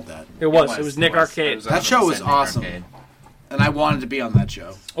wasn't called that. It was Nick Arcade. That show was awesome. And I wanted to be on that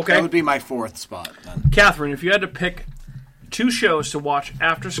show. Okay. That would be my 4th spot then. Catherine, if you had to pick 2 shows to watch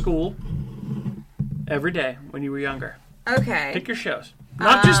after school every day when you were younger, Okay. pick your shows.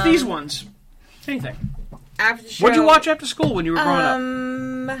 Not just these ones. Anything. After show, What'd you watch after school when you were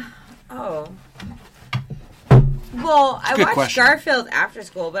growing up? Oh. Well, I good watched question. Garfield after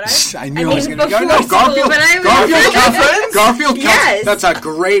school, but I knew I was mean, going to go. before No, school, Garfield. but I was- Garfield counts. Garfield counts. Yes. That's a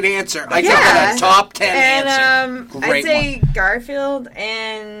great answer. I Yeah. got that a top 10 And answer. I'd Great say Garfield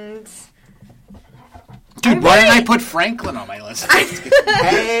and Dude, why didn't I put Franklin on my list?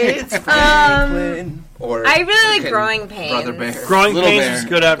 Hey, it's Franklin. Or I really like fucking Growing Pains. Brother Bear. Growing Little Pains Bear. is a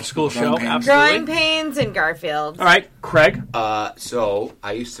good after school show. Pains. Absolutely. Growing Pains and Garfield. All right, Craig. So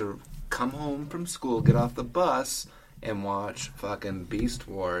I used to come home from school, get off the bus, and watch fucking Beast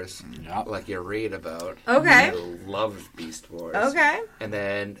Wars, Yep. like you read about. Okay. I loved Beast Wars. Okay. And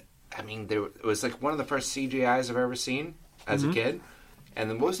then, I mean, it was like one of the first CGIs I've ever seen as a kid. And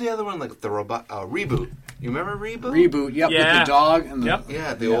then what was the other one? Like the robot Reboot. You remember Reboot? Reboot, yep, with Yeah. the dog and the... Yep.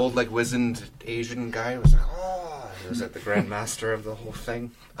 Yeah, the old like wizened Asian guy was like, oh, he was like the grandmaster of the whole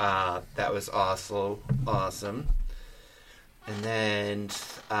thing. That was also awesome. And then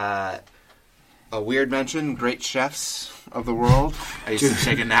a weird mention, Great Chefs of the World. I used to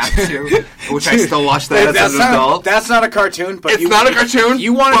take a nap too, which I still watch that as an adult. That's not a cartoon, but It's not a cartoon.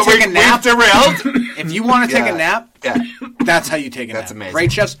 You want to but take a nap? We've derailed. If you want to take Yeah. a nap, Yeah. that's how you take a That's nap. amazing.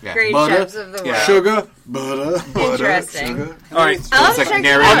 Great chefs, Yeah. Great butter, Chefs of the World. Yeah. sugar, butter. Interesting. Sugar. All right. I'll It's like check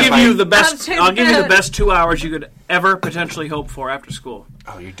narrated it out. I'll give you the best. check I'll give you it the out. best 2 hours you could ever potentially hope for after school.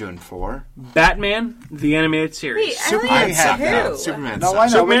 Oh, you're doing 4? Batman, the animated series. Wait, I Super- only I had have two. that. Superman. No, sucks. I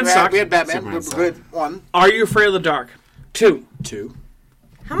know. Superman sucks. We had Batman. Superman We're sucks. good. 1, Are You Afraid of the Dark? 2. 2.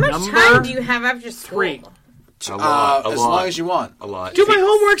 How much Number time do you have after school? 3. A lot. As long as you want. A lot. Do my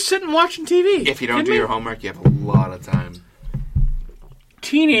homework sitting watching TV. If you don't Kidding do me? your homework, you have a lot of time.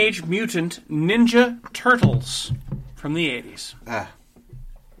 Teenage Mutant Ninja Turtles from the 80s.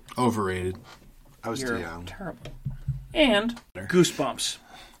 Overrated. I was You're too young. terrible. And Goosebumps.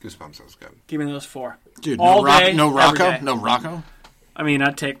 Goosebumps was good. Give me those 4. Dude, All day, no every Rocco? day. No Rocco? I mean,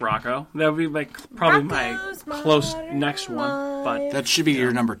 I'd take Rocco. That would be like probably Rocco's my close Modern next one. But That should be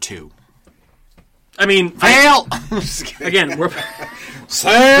your number 2. I mean, Fail! Just kidding. again, we're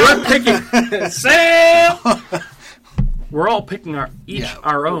Sam! picking Sam. We're all picking our Yeah,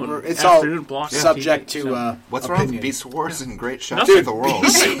 our own. It's all afternoon blocks of subject TV, to so- What's wrong with opinion. Beast Wars and Great Chefs Nothing. of the World?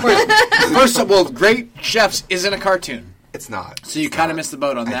 First of all, Great Chefs isn't a cartoon, It's not. so you kind of missed the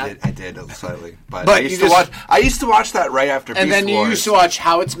boat on that. I did slightly, But I you used just- to watch. I used to watch that right after. And Beast then you Wars. used to watch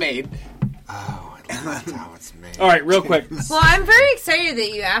How It's Made. Oh, I That's how it's made. All right, real quick. Well, I'm very excited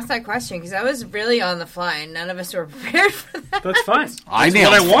that you asked that question because I was really on the fly and none of us were prepared for that. That's fine. I That's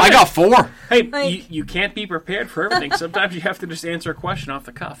nailed. what I wanted. I got 4. Hey, Like- you can't be prepared for everything. Sometimes you have to just answer a question off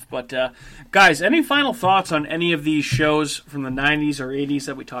the cuff. But, guys, any final thoughts on any of these shows from the 90s or 80s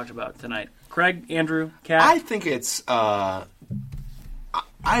that we talked about tonight? Craig, Andrew, Kat? I think it's.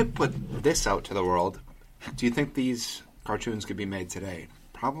 I put this out to the world. Do you think these cartoons could be made today?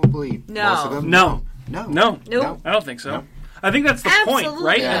 Probably. No. Most of them. No. No. No. Nope. I don't think so. No. I think that's the point, Absolutely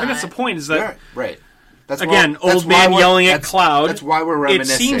right? not. I think that's the point is that, Yeah, right. That's again, why- that's old why man we're- yelling at that's- cloud. That's why we're it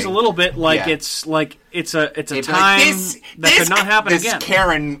reminiscing. seems a little bit like Yeah. it's a They'd be time like, that could not happen this again.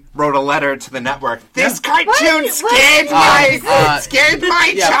 Karen wrote a letter to the network. This cartoon What? scared What? my scared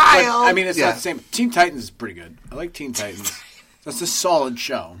my Yeah, child. but, I mean, it's Yeah. not the same. Teen Titans is pretty good. I like Teen Titans. That's a solid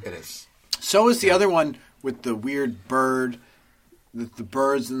show. It is. So is the other one with the weird bird, the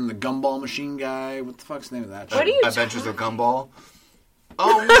birds and the gumball machine guy. What the fuck's the name of that show? What are you Adventures of Gumball.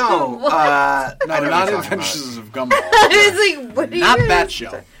 Oh no! I No, know what not you're talking Adventures of Gumball. I was like, what are Not you that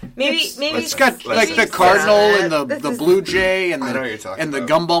show. Maybe It's got let's like just the say cardinal that. and This the is- blue jay and I know what the you're talking and the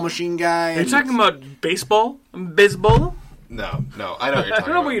about. gumball machine guy. Are you and- talking about baseball? Baseball? No, I know what you're I talking don't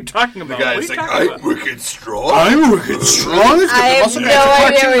know about. what you're talking about. The What are guy's you like, talking I'm about? wicked strong. I'm wicked strong. It's I have no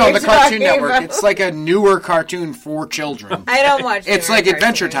idea what on the you're Cartoon talking Network. about. It's like a newer cartoon for children. I don't watch. It's newer like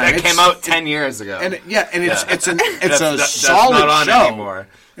Adventure cartoons. Time. That came out 10 years ago. And it's Yeah. it's a that's solid not on show. anymore.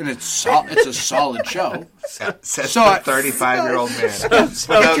 And it's a solid show. Says So I- the 35-year-old man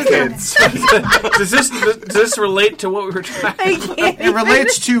without kids. Does this relate to what we were talking about? It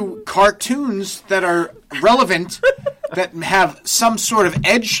relates to cartoons that are relevant, that have some sort of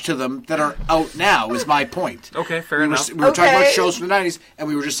edge to them that are out now. Is my point. Okay, fair We were, enough. we were talking about Okay. shows from the '90s, and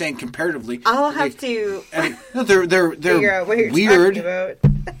we were just saying comparatively. I'll have to No, they're figure out what you're weird. talking about.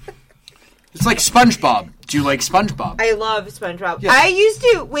 It's like SpongeBob. Do you like SpongeBob? I love SpongeBob. Yeah. I used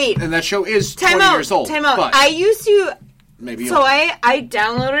to wait. And that show is Time 20 out. years old. Time out. But I used to. maybe So I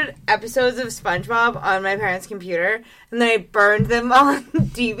downloaded episodes of SpongeBob on my parents' computer, and then I burned them on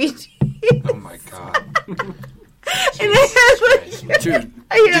DVD. Oh my god. And I had like, Dude,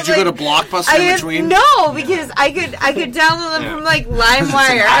 I had, did you go to Blockbuster I in had, between? no, because I could download them Yeah. from like LimeWire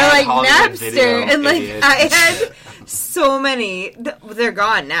I or had like Hollywood Napster, Video, and like idiot. I had so many. They're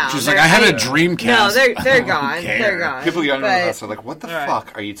gone now. She's They're- like, I had a Dreamcast. No, they're gone. care? They're gone. People younger than But- us are like, what the All right.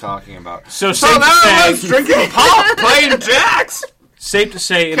 fuck are you talking about? So So safe now I to was say, drinking pop, playing jacks. safe to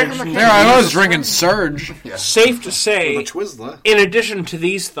say, in addition, There I was drinking Surge. safe to say, Twizzler. in addition to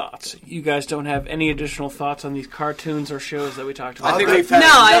these thoughts, you guys don't have any additional thoughts on these cartoons or shows that we talked about. I think Okay. we've had, No,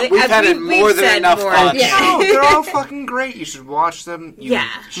 I- we've I- had it we've more than said enough more. on. Yeah. No, they're all fucking great. You should watch them. You Yeah.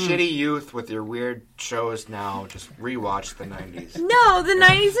 shitty youth with your weird shows now. Just rewatch the 90s. No, the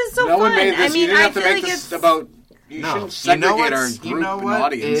 '90s is so No fun. one made this. I mean, you didn't I have to feel make like this it's about. You No, shouldn't you segregate know our what's, group you know and what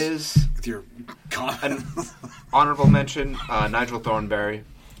audience is with your comments. honorable mention? Nigel Thornberry.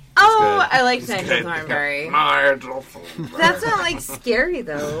 Oh, good. I like Nigel Thornberry. Nigel Thornberry. That's not like scary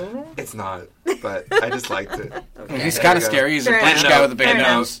though. It's not, but I just liked it. He's There kind you of go. scary. He's a Fair British enough. guy with a big Fair enough.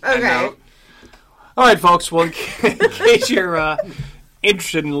 nose. Okay. know. All right, folks. Well, in case you're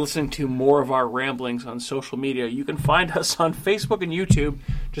interested in listening to more of our ramblings on social media, you can find us on Facebook and YouTube.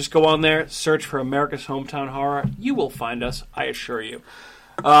 Just go on there, search for America's Hometown Horror. You will find us, I assure you.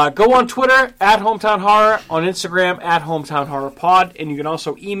 Go on Twitter at Hometown Horror, on Instagram at Hometown Horror Pod, and you can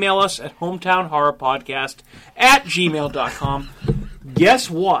also email us at hometownhorrorpodcast@gmail.com. Guess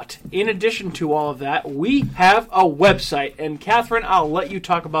what? In addition to all of that, we have a website, and Catherine, I'll let you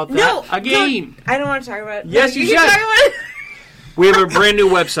talk about that No, again. I don't want to talk about it. Yes, you can should. talk about it. We have a brand new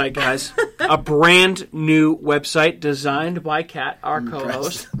website, guys. A brand new website designed by Kat, our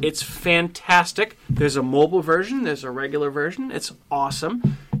co-host. It's fantastic. There's a mobile version. There's a regular version. It's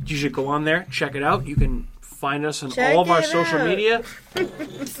awesome. You should go on there, check it out. You can find us on Check all of our it social out. media.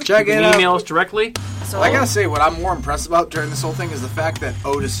 Check You it can out. email us directly. So I gotta say, what I'm more impressed about during this whole thing is the fact that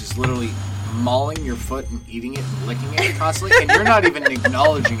Otis is literally mauling your foot and eating it and licking it constantly, and you're not even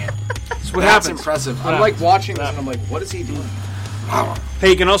acknowledging it. That's what That's happens. impressive. What I'm like happens. watching this, and I'm like, what is he doing?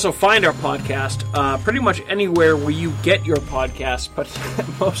 Hey, you can also find our podcast pretty much anywhere where you get your podcasts, but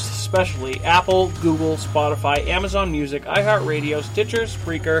most especially Apple, Google, Spotify, Amazon Music, iHeartRadio, Stitcher,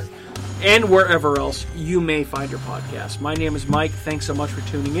 Spreaker, and wherever else you may find your podcast. My name is Mike. Thanks so much for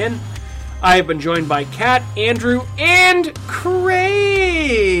tuning in. I have been joined by Kat, Andrew, and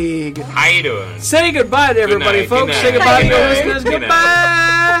Craig. How you doing? Say goodbye to everybody, night, folks. good Say night. goodbye to Good your night. listeners. Good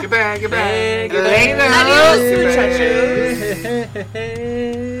Goodbye. Goodbye, goodbye. Hey, goodbye. Later. Adios, muchachos.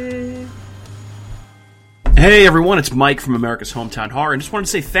 Hey everyone, it's Mike from America's Hometown Horror, and just wanted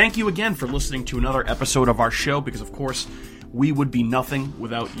to say thank you again for listening to another episode of our show, because of course, we would be nothing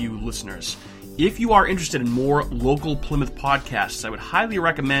without you listeners. If you are interested in more local Plymouth podcasts, I would highly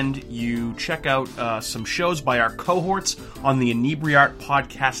recommend you check out some shows by our cohorts on the Inebriart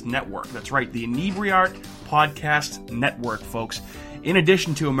Podcast Network. That's right, the Inebriart Podcast Network, folks. In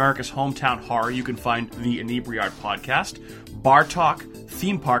addition to America's Hometown Horror, you can find the Inebriart Podcast, Bar Talk,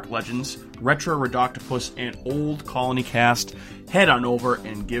 Theme Park Legends, Retro Redoctopus, and Old Colony Cast. Head on over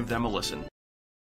and give them a listen.